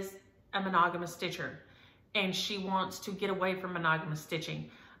is a monogamous stitcher and she wants to get away from monogamous stitching.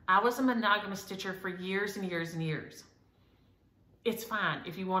 I was a monogamous stitcher for years and years and years. It's fine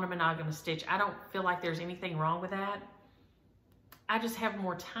if you want a monogamous stitch. I don't feel like there's anything wrong with that. I just have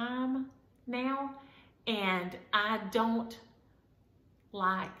more time now, and I don't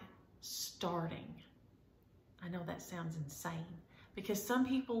like starting. I know that sounds insane because some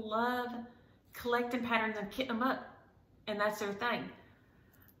people love collecting patterns and kitting them up, and that's their thing.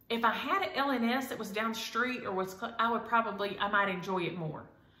 If I had an LNS that was down the street or was, I might enjoy it more.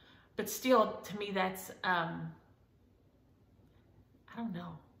 But still, to me, that's, I don't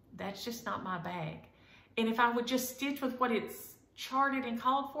know. That's just not my bag. And if I would just stitch with what it's charted and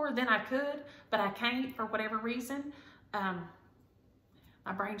called for, then I could, but I can't for whatever reason.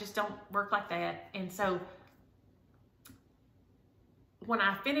 My brain just don't work like that. And so when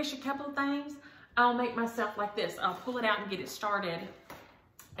I finish a couple of things, I'll make myself like this. I'll pull it out and get it started,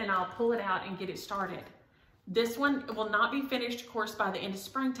 and I'll pull it out and get it started. This one will not be finished, of course, by the end of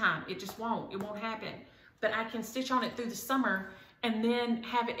springtime. It just won't. It won't happen. But I can stitch on it through the summer and then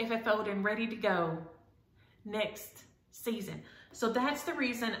have it FFO'd and ready to go next season. So that's the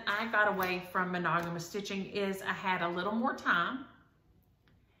reason I got away from monogamous stitching, is I had a little more time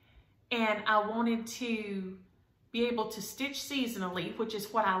and I wanted to be able to stitch seasonally, which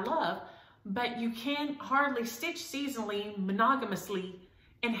is what I love, but you can hardly stitch seasonally, monogamously,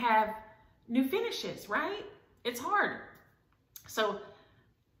 and have new finishes, right? It's hard. So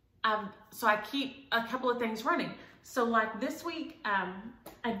I keep a couple of things running. So like this week,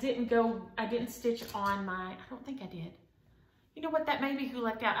 I didn't stitch on my, I don't think I did. You know what, that may be who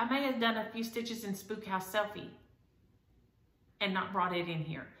left out. I may have done a few stitches in Spook House Selfie and not brought it in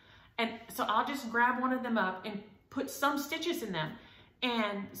here. And so I'll just grab one of them up and put some stitches in them.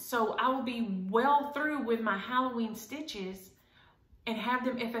 And so I will be well through with my Halloween stitches and have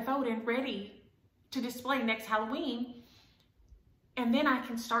them FFO'd and ready to display next Halloween. And then I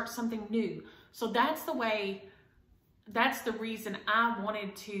can start something new. So that's the way, that's the reason I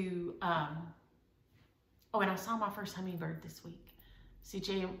wanted to, oh, and I saw my first hummingbird this week.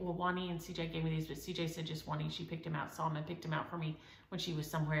 CJ, well, Wani and CJ gave me these, but CJ said just Wani. She picked him out, saw him and picked him out for me when she was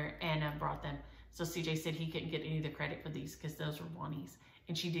somewhere, and brought them. So CJ said he couldn't get any of the credit for these because those were Wani's,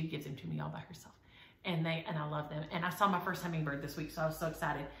 and she did give them to me all by herself. And I love them. And I saw my first hummingbird this week, so I was so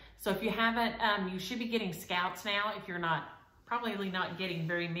excited. So if you haven't, you should be getting scouts now. If you're not, probably not getting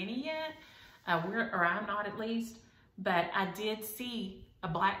very many yet, or I'm not at least. But I did see a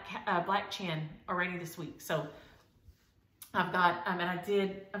black chin already this week. So I've got,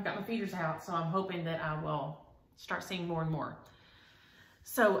 I've got my feeders out, so I'm hoping that I will start seeing more and more.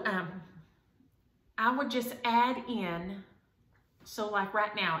 So I would just add in, so like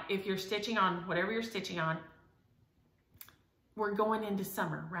right now, if you're stitching on whatever you're stitching on, we're going into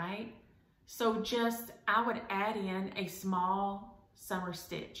summer, right? So just, I would add in a small summer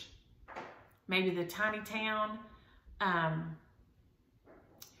stitch. Maybe the Tiny Town,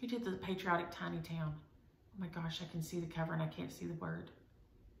 who did the patriotic Tiny Town? Oh my gosh, I can see the cover and I can't see the word.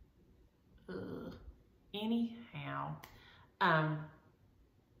 Anyhow,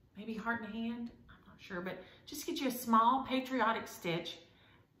 maybe Heart and Hand, I'm not sure, but just get you a small patriotic stitch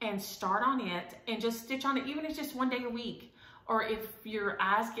and start on it and just stitch on it, even if it's just one day a week. Or if your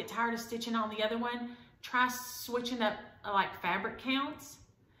eyes get tired of stitching on the other one, try switching up like fabric counts.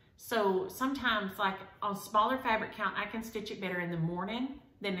 So sometimes like on smaller fabric count, I can stitch it better in the morning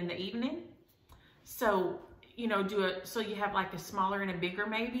than in the evening. So, you know, so you have like a smaller and a bigger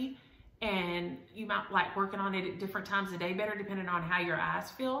maybe, and you might like working on it at different times of the day better depending on how your eyes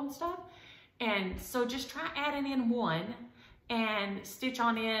feel and stuff. And so just try adding in one and stitch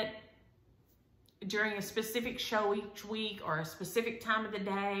on it during a specific show each week or a specific time of the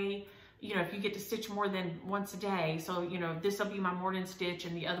day. You know, if you get to stitch more than once a day, so, you know, this will be my morning stitch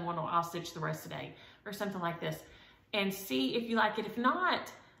and the other one I'll stitch the rest of the day or something like this, and see if you like it. If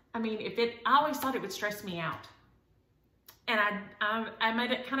not, I mean, I always thought it would stress me out. And I'm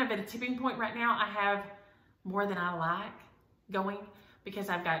at it kind of at a tipping point right now. I have more than I like going because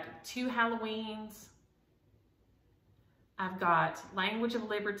I've got 2 Halloweens. I've got Language of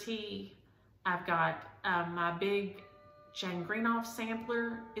Liberty. I've got my big Jane Greenoff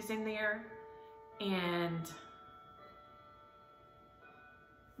sampler is in there, and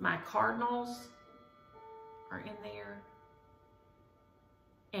my Cardinals are in there,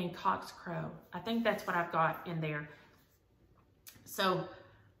 and Cock's Crow. I think that's what I've got in there. So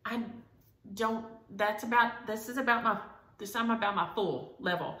I'm about my full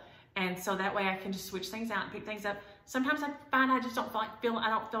level. And so that way I can just switch things out and pick things up. Sometimes I find I just don't feel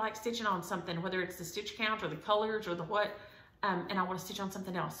like stitching on something, whether it's the stitch count or the colors or the what, and I want to stitch on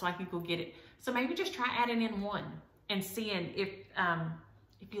something else, so I can go get it. So maybe just try adding in one and seeing if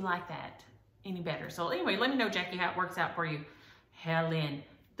you like that any better. So anyway, let me know, Jackie, how it works out for you. Helen,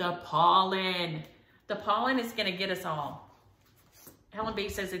 the pollen. The pollen is gonna get us all. Helen B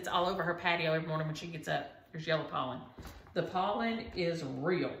says it's all over her patio every morning when she gets up. There's yellow pollen. The pollen is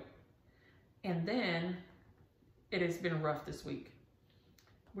real. And then it has been rough this week.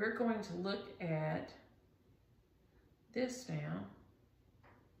 We're going to look at this now.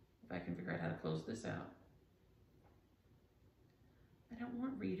 If I can figure out how to close this out. I don't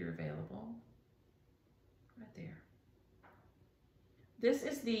want reader available. Right there. This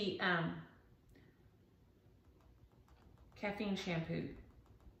is the caffeine shampoo.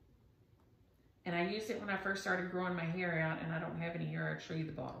 And I used it when I first started growing my hair out, and I don't have any here. I'll show you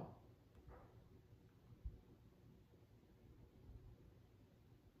the bottle.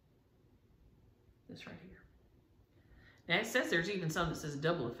 This right here. Now it says there's even some that says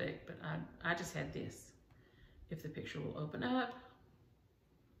double effect, but I just had this. If the picture will open up.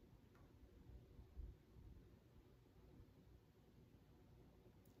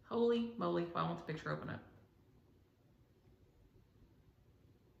 Holy moly, why won't the picture open up?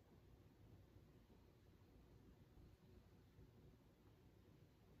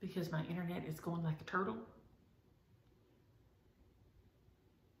 Because my internet is going like a turtle.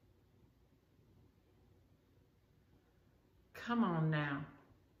 Come on now.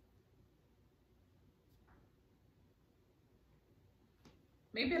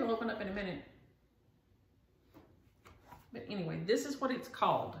 Maybe it'll open up in a minute. But anyway, this is what it's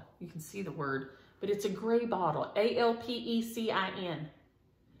called. You can see the word, but it's a gray bottle, A-L-P-E-C-I-N.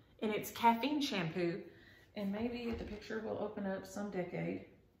 And it's caffeine shampoo. And maybe the picture will open up some decade.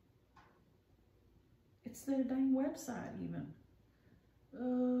 It's their dang website even.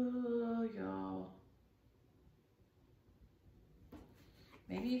 Oh, y'all.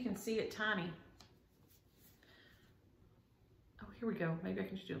 Maybe you can see it tiny. Oh, here we go. Maybe I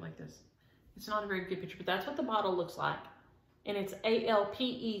can just do it like this. It's not a very good picture, but that's what the bottle looks like. And it's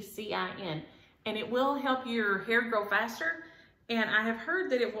A-L-P-E-C-I-N. And it will help your hair grow faster. And I have heard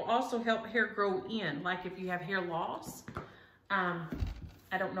that it will also help hair grow in, like if you have hair loss.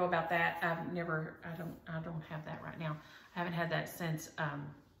 I don't know about that. I don't have that right now. I haven't had that since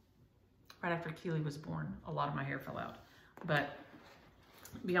right after Keely was born. A lot of my hair fell out. But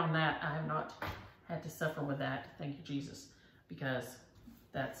beyond that, I have not had to suffer with that. Thank you, Jesus, because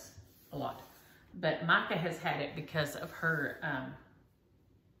that's a lot. But Micah has had it because of her,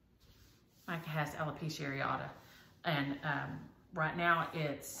 Micah has alopecia areata. And right now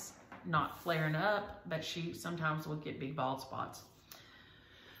it's not flaring up, but she sometimes will get big bald spots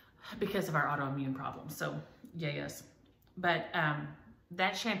because of our autoimmune problems. So, yes. But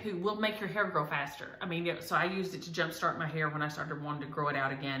that shampoo will make your hair grow faster. I mean, so I used it to jumpstart my hair when I started wanting to grow it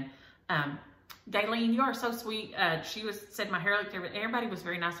out again. Daylene, you are so sweet. She said my hair looked different. Everybody was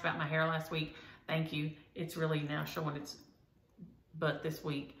very nice about my hair last week. Thank you. It's really now showing its butt this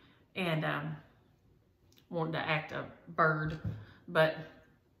week. And wanted to act a bird, but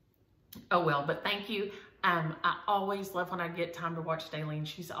oh well. But thank you. I always love when I get time to watch Daylene.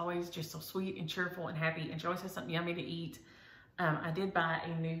 She's always just so sweet and cheerful and happy, and she always has something yummy to eat. I did buy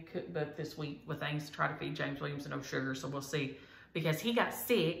a new cookbook this week with things to try to feed James Williams and no sugar, so we'll see. Because he got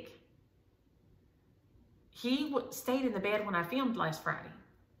sick. He stayed in the bed when I filmed last Friday.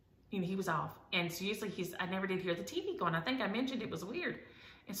 You know, he was off. And so usually I never did hear the TV going. I think I mentioned it was weird.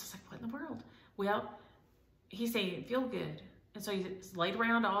 And so I was like, what in the world? Well, he said he didn't feel good. And so he laid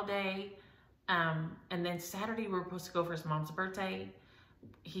around all day. And then Saturday we were supposed to go for his mom's birthday.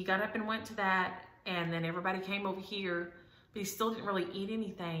 He got up and went to that. And then everybody came over here. But he still didn't really eat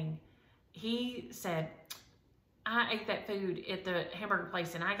anything. He said, I ate that food at the hamburger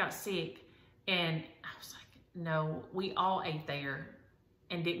place and I got sick. And I was like, no, we all ate there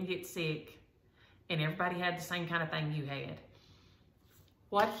and didn't get sick. And everybody had the same kind of thing you had.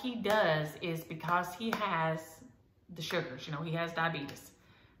 What he does is, because he has the sugars, you know, he has diabetes.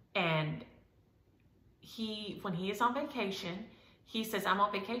 And when he is on vacation, he says, I'm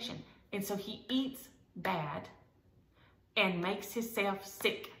on vacation. And so he eats bad and makes himself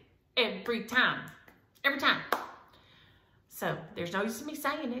sick every time. Every time. So there's no use in me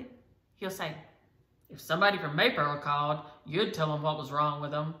saying it. He'll say, if somebody from Maypearl called, you'd tell them what was wrong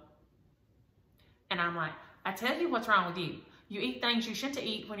with them. And I'm like, I tell you what's wrong with you. You eat things you shouldn't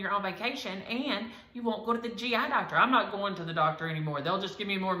eat when you're on vacation, and you won't go to the GI doctor. I'm not going to the doctor anymore. They'll just give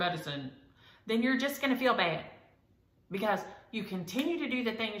me more medicine. Then you're just going to feel bad because you continue to do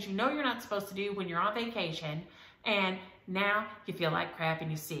the things you know you're not supposed to do when you're on vacation, and now you feel like crap and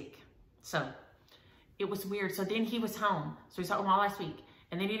you're sick. So it was weird. So then he was home. So he was home all last week.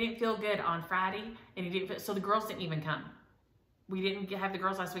 And then he didn't feel good on Friday, and he didn't. So the girls didn't even come. We didn't have the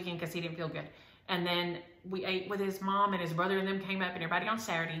girls last weekend because he didn't feel good. And then we ate with his mom, and his brother and them came up, and everybody on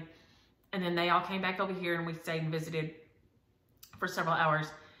Saturday. And then they all came back over here, and we stayed and visited for several hours.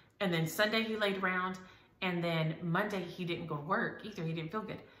 And then Sunday he laid around, and then Monday he didn't go to work either. He didn't feel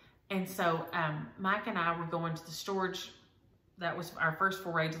good. And so Mike and I were going to the storage. That was our first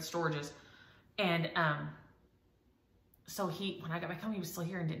foray to the storages. And so when I got back home, he was still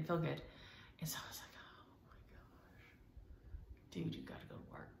here and didn't feel good. And so I was like, oh my gosh, dude, you got to go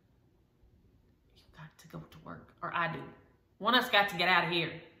to work. You got to go to work, or I do. One of us got to get out of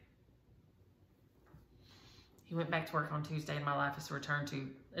here. he went back to work on Tuesday, and my life is returned to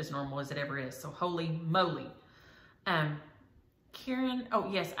as normal as it ever is. So holy moly. Karen,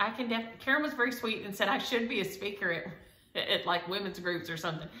 oh yes, I can Karen was very sweet and said I should be a speaker at like women's groups or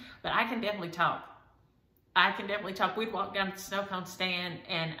something, but I can definitely talk. I can definitely talk. We'd walk down to the snow cone stand,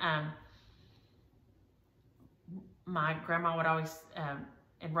 and my grandma would always,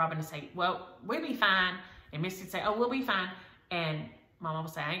 and Robin would say, well, we'll be fine. And Missy would say, oh, we'll be fine. And my mom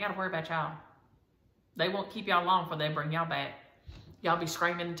would say, I ain't got to worry about y'all. They won't keep y'all long before they bring y'all back. Y'all be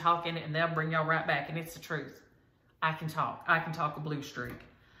screaming and talking, and they'll bring y'all right back. And it's the truth. I can talk. I can talk a blue streak.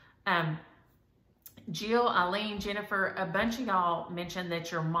 Jill, Eileen, Jennifer, a bunch of y'all mentioned that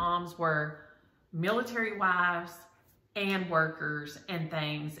your moms were military wives and workers and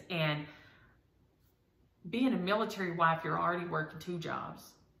things. And being a military wife, you're already working 2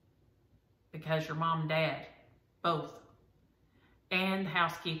 jobs because your mom and dad, both, and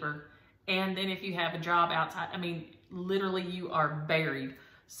housekeeper. And then if you have a job outside, I mean, literally you are buried.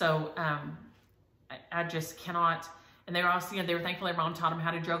 So I just cannot. And they were also, you know, they were thankful their mom taught them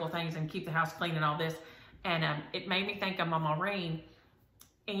how to juggle things and keep the house clean and all this. And it made me think of Mama Rain,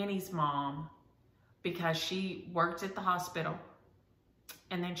 Annie's mom, because she worked at the hospital.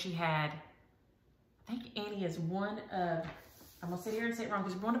 And then she had, I think Annie is one of, I'm going to sit here and say it wrong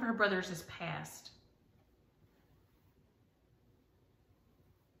because one of her brothers has passed.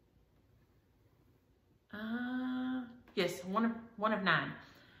 Yes, one of 9.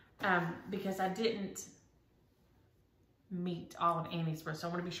 Because I didn't meet all of Annie's birth, so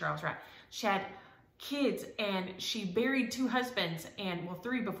I want to be sure I was right. She had kids, and she buried 2 husbands, and well,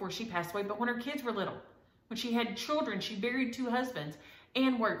 3 before she passed away. But when her kids were little, when she had children, she buried 2 husbands,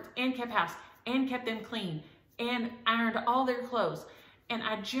 and worked, and kept house, and kept them clean, and ironed all their clothes. And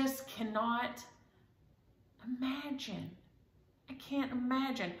I just cannot imagine. I can't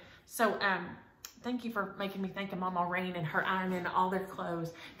imagine. So, thank you for making me think of Mama Rain and her ironing all their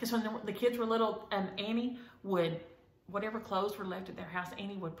clothes. Because when the kids were little, Annie would, whatever clothes were left at their house,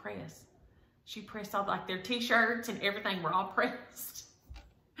 Annie would press. She pressed all, like their t-shirts and everything were all pressed.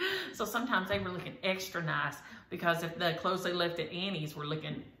 So sometimes they were looking extra nice because if the clothes they left at Annie's were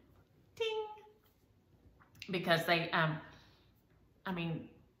looking ding. Because they, I mean,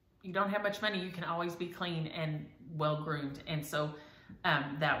 you don't have much money, you can always be clean and well-groomed. And so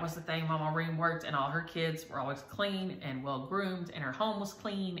that was the thing. Mama Rain worked, and all her kids were always clean and well-groomed, and her home was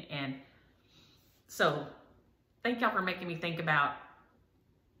clean. And so thank y'all for making me think about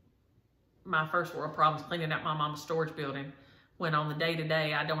my first world problems, cleaning out my mom's storage building, when on the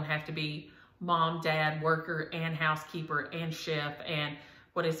day-to-day, I don't have to be mom, dad, worker, and housekeeper, and chef, and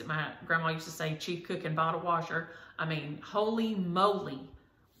what is it my grandma used to say, chief cook and bottle washer. I mean, holy moly,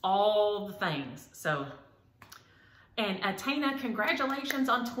 all the things. So, and Tana, congratulations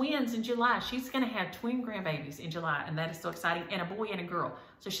on twins in July. She's going to have twin grandbabies in July, and that is so exciting, and a boy and a girl.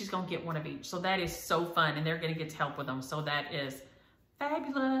 So she's going to get one of each. So that is so fun, and they're going to get to help with them. So that is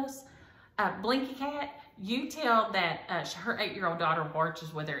fabulous. Blinky Cat, you tell that her 8-year-old daughter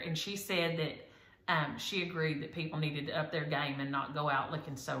watches with her, and she said that she agreed that people needed to up their game and not go out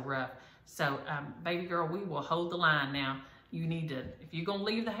looking so rough. So, baby girl, we will hold the line now. You need to, if you're going to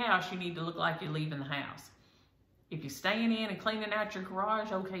leave the house, you need to look like you're leaving the house. If you're staying in and cleaning out your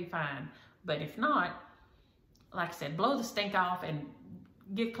garage, okay, fine. But if not, like I said, blow the stink off and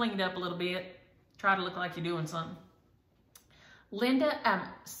get cleaned up a little bit. Try to look like you're doing something. Linda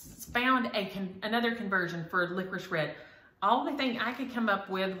found another conversion for licorice red. All the thing I could come up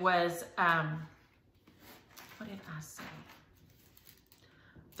with was, what did I say?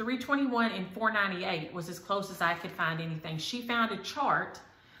 321 and 498 was as close as I could find anything. She found a chart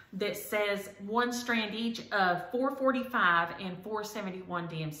that says 1 strand each of 445 and 471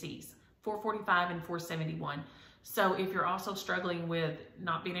 DMCs. 445 and 471. So if you're also struggling with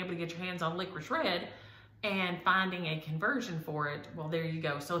not being able to get your hands on licorice red and finding a conversion for it, well, there you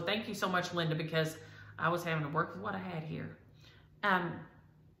go. So thank you so much, Linda, because I was having to work with what I had here. Oh my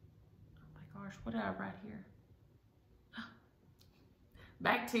gosh, what did I write here?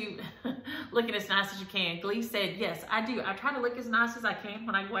 Back to looking as nice as you can. Glee said, yes, I do. I try to look as nice as I can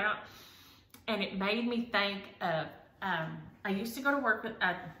when I go out. And it made me think of, I used to go to work with,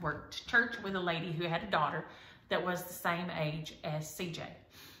 I worked church with a lady who had a daughter that was the same age as CJ.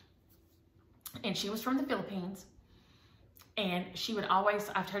 And she was from the Philippines. And she would always,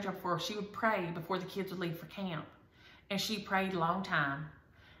 I've told you before, she would pray before the kids would leave for camp. And she prayed a long time.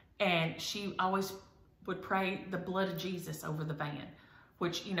 And she always would pray the blood of Jesus over the van.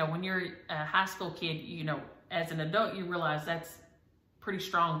 Which, you know, when you're a high school kid, you know, as an adult, you realize that's pretty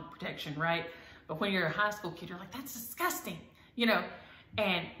strong protection, right? But when you're a high school kid, you're like, that's disgusting, you know?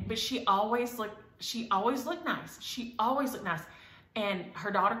 But she always looked, she always looked nice. She always looked nice. And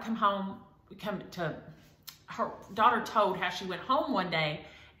her daughter her daughter told how she went home one day,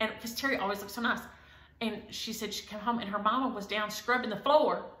 and because Terry always looked so nice. And she said she came home and her mama was down scrubbing the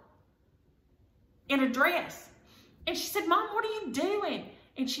floor in a dress. And she said, Mom, what are you doing?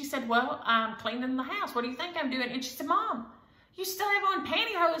 And she said, well, I'm cleaning the house. What do you think I'm doing? And she said, Mom, you still have on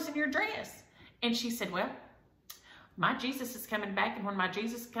pantyhose in your dress. And she said, well, my Jesus is coming back. And when my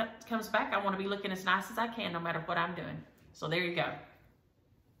Jesus comes back, I want to be looking as nice as I can, no matter what I'm doing. So there you go.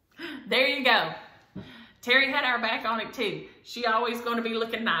 There you go. Terry had our back on it too. She always going to be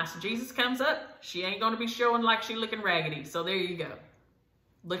looking nice. Jesus comes up, she ain't going to be showing like she looking raggedy. So there you go.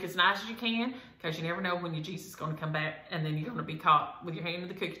 Look as nice as you can, because you never know when your Jesus is going to come back, and then you're going to be caught with your hand in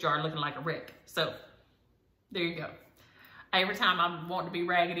the cookie jar looking like a wreck. So there you go. Every time I'm wanting to be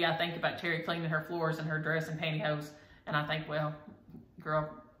raggedy, I think about Terry cleaning her floors and her dress and pantyhose, and I think, well, girl,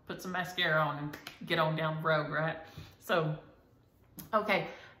 put some mascara on and get on down the road, right? So, okay,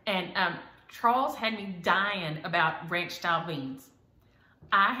 and Charles had me dying about ranch style beans.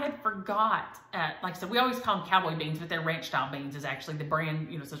 I had forgot, like I said, we always call them cowboy beans, but they're ranch style beans is actually the brand,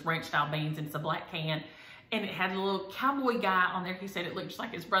 you know, it says ranch style beans, and it's a black can, and it had a little cowboy guy on there. He said it looked just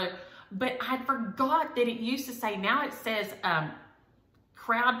like his brother, but I forgot that it used to say, now it says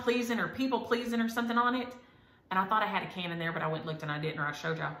crowd pleasing or people pleasing or something on it, and I thought I had a can in there, but I went and looked and I didn't, or I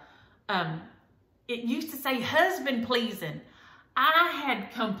showed y'all. It used to say husband pleasing. I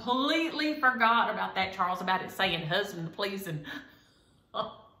had completely forgot about that, Charles, about it saying husband pleasing.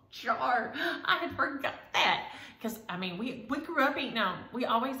 Oh, Char, I had forgot that. Because, I mean, we grew up eating them. We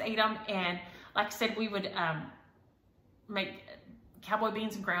always ate them. And like I said, we would make cowboy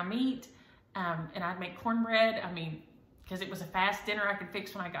beans and ground meat. And I'd make cornbread. I mean, because it was a fast dinner I could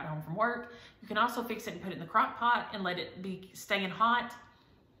fix when I got home from work. You can also fix it and put it in the crock pot and let it be staying hot.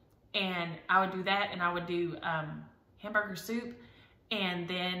 And I would do that. And I would do hamburger soup. And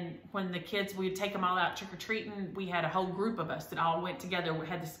then when the kids, we'd take them all out trick-or-treating, we had a whole group of us that all went together. We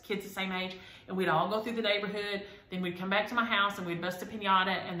had the kids the same age, and we'd all go through the neighborhood. Then we'd come back to my house, and we'd bust a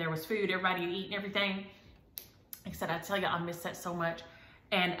piñata, and there was food. Everybody would eat and everything. Like I said, I tell you, I miss that so much.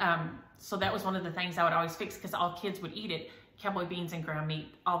 And so that was one of the things I would always fix, because all kids would eat it. Cowboy beans and ground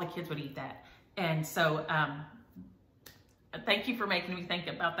meat, all the kids would eat that. And so thank you for making me think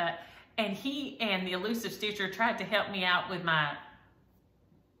about that. And he and the elusive Stitcher tried to help me out with my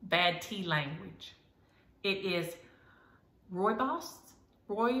bad tea language. It is rooibos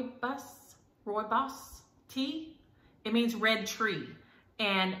tea. It means red tree.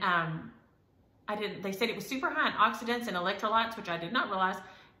 And they said it was super high in oxidants and electrolytes, which I did not realize.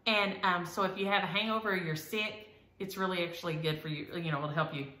 And so if you have a hangover or you're sick, it's really actually good for you. You know, it'll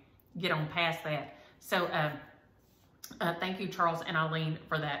help you get on past that. So thank you, Charles and Eileen,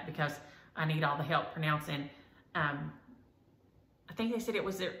 for that, because I need all the help pronouncing. I think they said it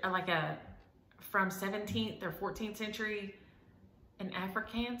was like from 17th or 14th century, an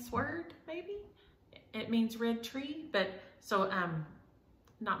Afrikaans word, maybe? It means red tree, but so,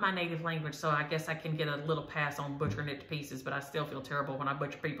 not my native language, so I guess I can get a little pass on butchering it to pieces, but I still feel terrible when I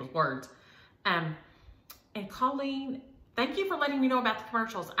butcher people's words. And Colleen, thank you for letting me know about the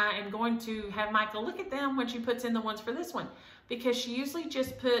commercials. I am going to have Michael look at them when she puts in the ones for this one, because she usually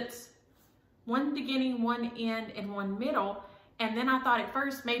just puts one beginning, one end, and one middle. And then I thought at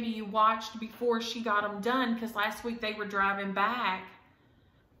first maybe you watched before she got them done, because last week they were driving back,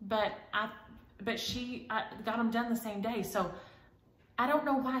 but she got them done the same day. So I don't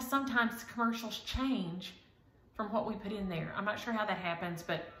know why sometimes commercials change from what we put in there. I'm not sure how that happens,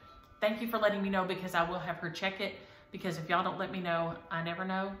 but thank you for letting me know, because I will have her check it, because if y'all don't let me know, I never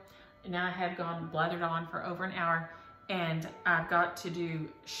know. And now I have gone blathered on for over an hour, and I've got to do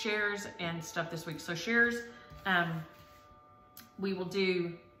shares and stuff this week. So shares, we will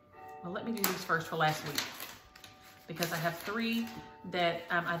do, well, let me do these first for last week, because I have 3 that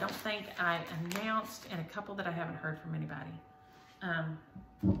I don't think I announced, and a couple that I haven't heard from anybody.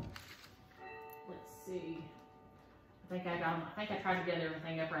 Let's see. I think I got them. I think I tried to get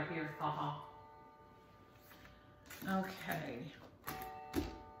everything up right here. Ha ha. Okay.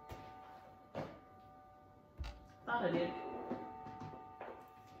 Thought I did.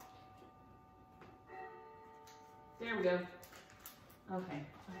 There we go. Okay.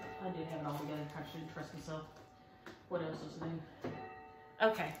 I did have it all together. I shouldn't trust myself. What else is new?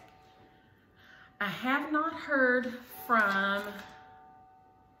 Okay. I have not heard from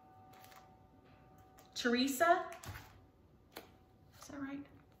Teresa. Is that right?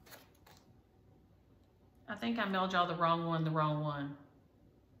 I think I mailed y'all the wrong one.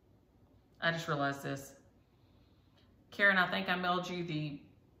 I just realized this. Karen, I think I mailed you the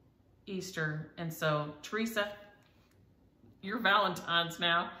Easter. And so Teresa, you're Valentine's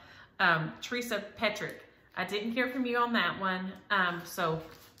now. Teresa Petrick, I didn't hear from you on that one. So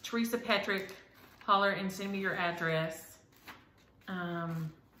Teresa Petrick, holler and send me your address. I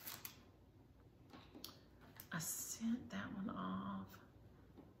sent that one off.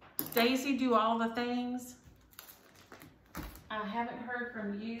 Daisy, do all the things. I haven't heard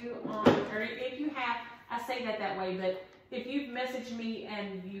from you on, or if you have, I say that way, but if you've messaged me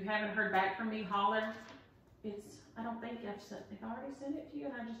and you haven't heard back from me, holler. I don't think I've already sent it to you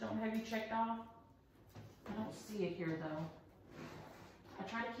and I just don't have you checked off. I don't see it here though. I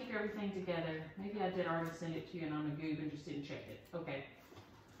try to keep everything together. Maybe I did already send it to you and I'm a goob and just didn't check it. Okay.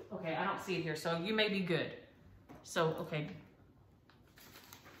 Okay, I don't see it here, so you may be good. So, okay.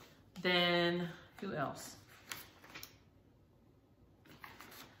 Then, who else?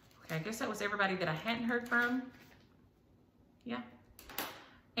 Okay, I guess that was everybody that I hadn't heard from. Yeah.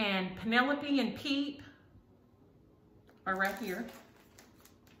 And Penelope and Pete are right here.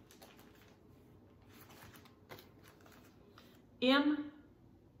 M.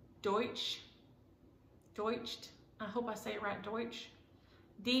 Deutsch, I hope I say it right, Deutsch.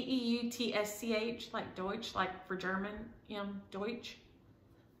 D-E-U-T-S-C-H, like Deutsch, like for German, M. Deutsch.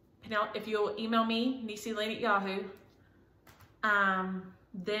 If you'll email me, NisiLane@Yahoo.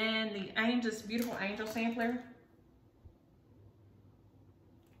 Then the this beautiful angel sampler.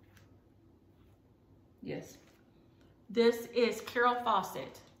 Yes. This is Carol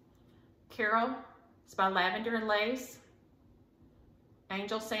Fawcett. Carol, it's by Lavender and Lace.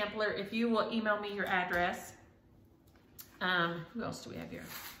 Angel sampler. If you will email me your address. Who else do we have here?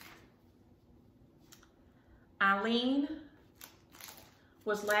 Eileen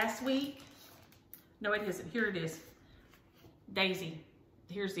was last week. No, it isn't. Here it is. Daisy.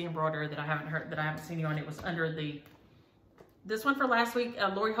 Here's the embroidery that I haven't seen you on. It was under this one for last week.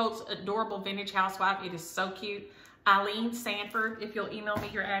 Lori Holt's Adorable Vintage Housewife. It is so cute. Eileen Sanford, if you'll email me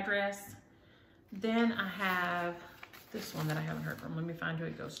your address. Then I have this one that I haven't heard from. Let me find who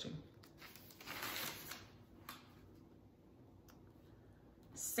it goes to.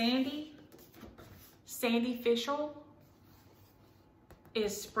 Sandy Fischel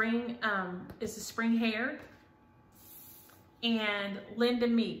is the spring hair. And Linda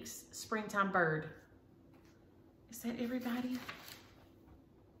Meeks, Springtime Bird. Is that everybody?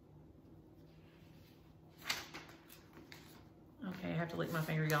 Okay, I have to lick my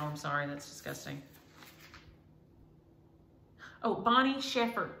finger, y'all. I'm sorry, that's disgusting. Oh, Bonnie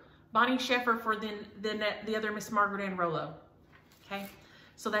Sheffer. Bonnie Sheffer for the other Miss Margaret Ann Rollo. Okay,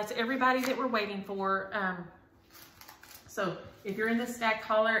 so that's everybody that we're waiting for. So if you're in this stack,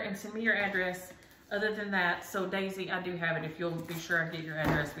 holler and send me your address. Other than that, so Daisy, I do have it if you'll be sure I get your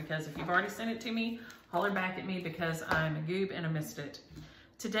address, because if you've already sent it to me, holler back at me because I'm a goob and I missed it.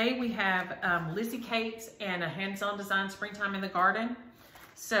 Today we have Lizzie Cates and a hands-on design Springtime in the Garden.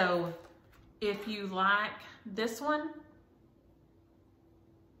 So if you like this one,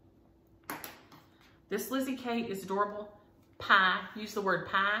 this Lizzie Kate is adorable. Pie, use the word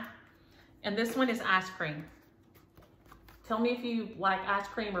pie. And this one is ice cream. Tell me if you like ice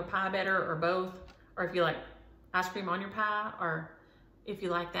cream or pie better, or both, or if you like ice cream on your pie, or if you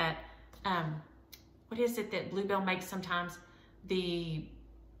like that, what is it that Bluebell makes sometimes?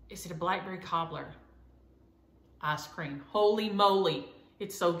 Is it a blackberry cobbler ice cream? Holy moly,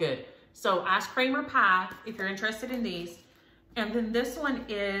 it's so good. So ice cream or pie, if you're interested in these. And then this one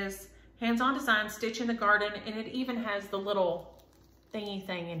is hands-on design, Stitch in the Garden, and it even has the little thingy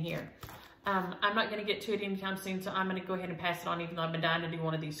thing in here. I'm not going to get to it anytime soon, so I'm going to go ahead and pass it on, even though I've been dying to do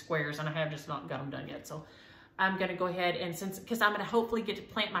one of these squares, and I have just not got them done yet. So I'm going to go ahead and because I'm going to hopefully get to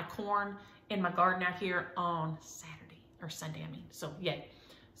plant my corn in my garden out here on Saturday, or Sunday, I mean. So yay.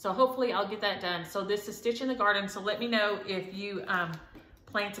 So hopefully I'll get that done. So this is Stitch in the Garden. So let me know if you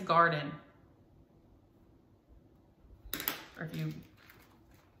plant a garden, or if you,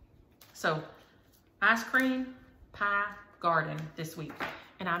 so ice cream, pie, garden this week.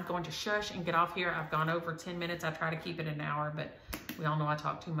 And I'm going to shush and get off here. I've gone over 10 minutes. I try to keep it an hour, but we all know I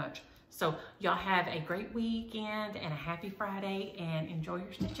talk too much. So y'all have a great weekend and a happy Friday, and enjoy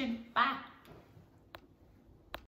your stitching. Bye.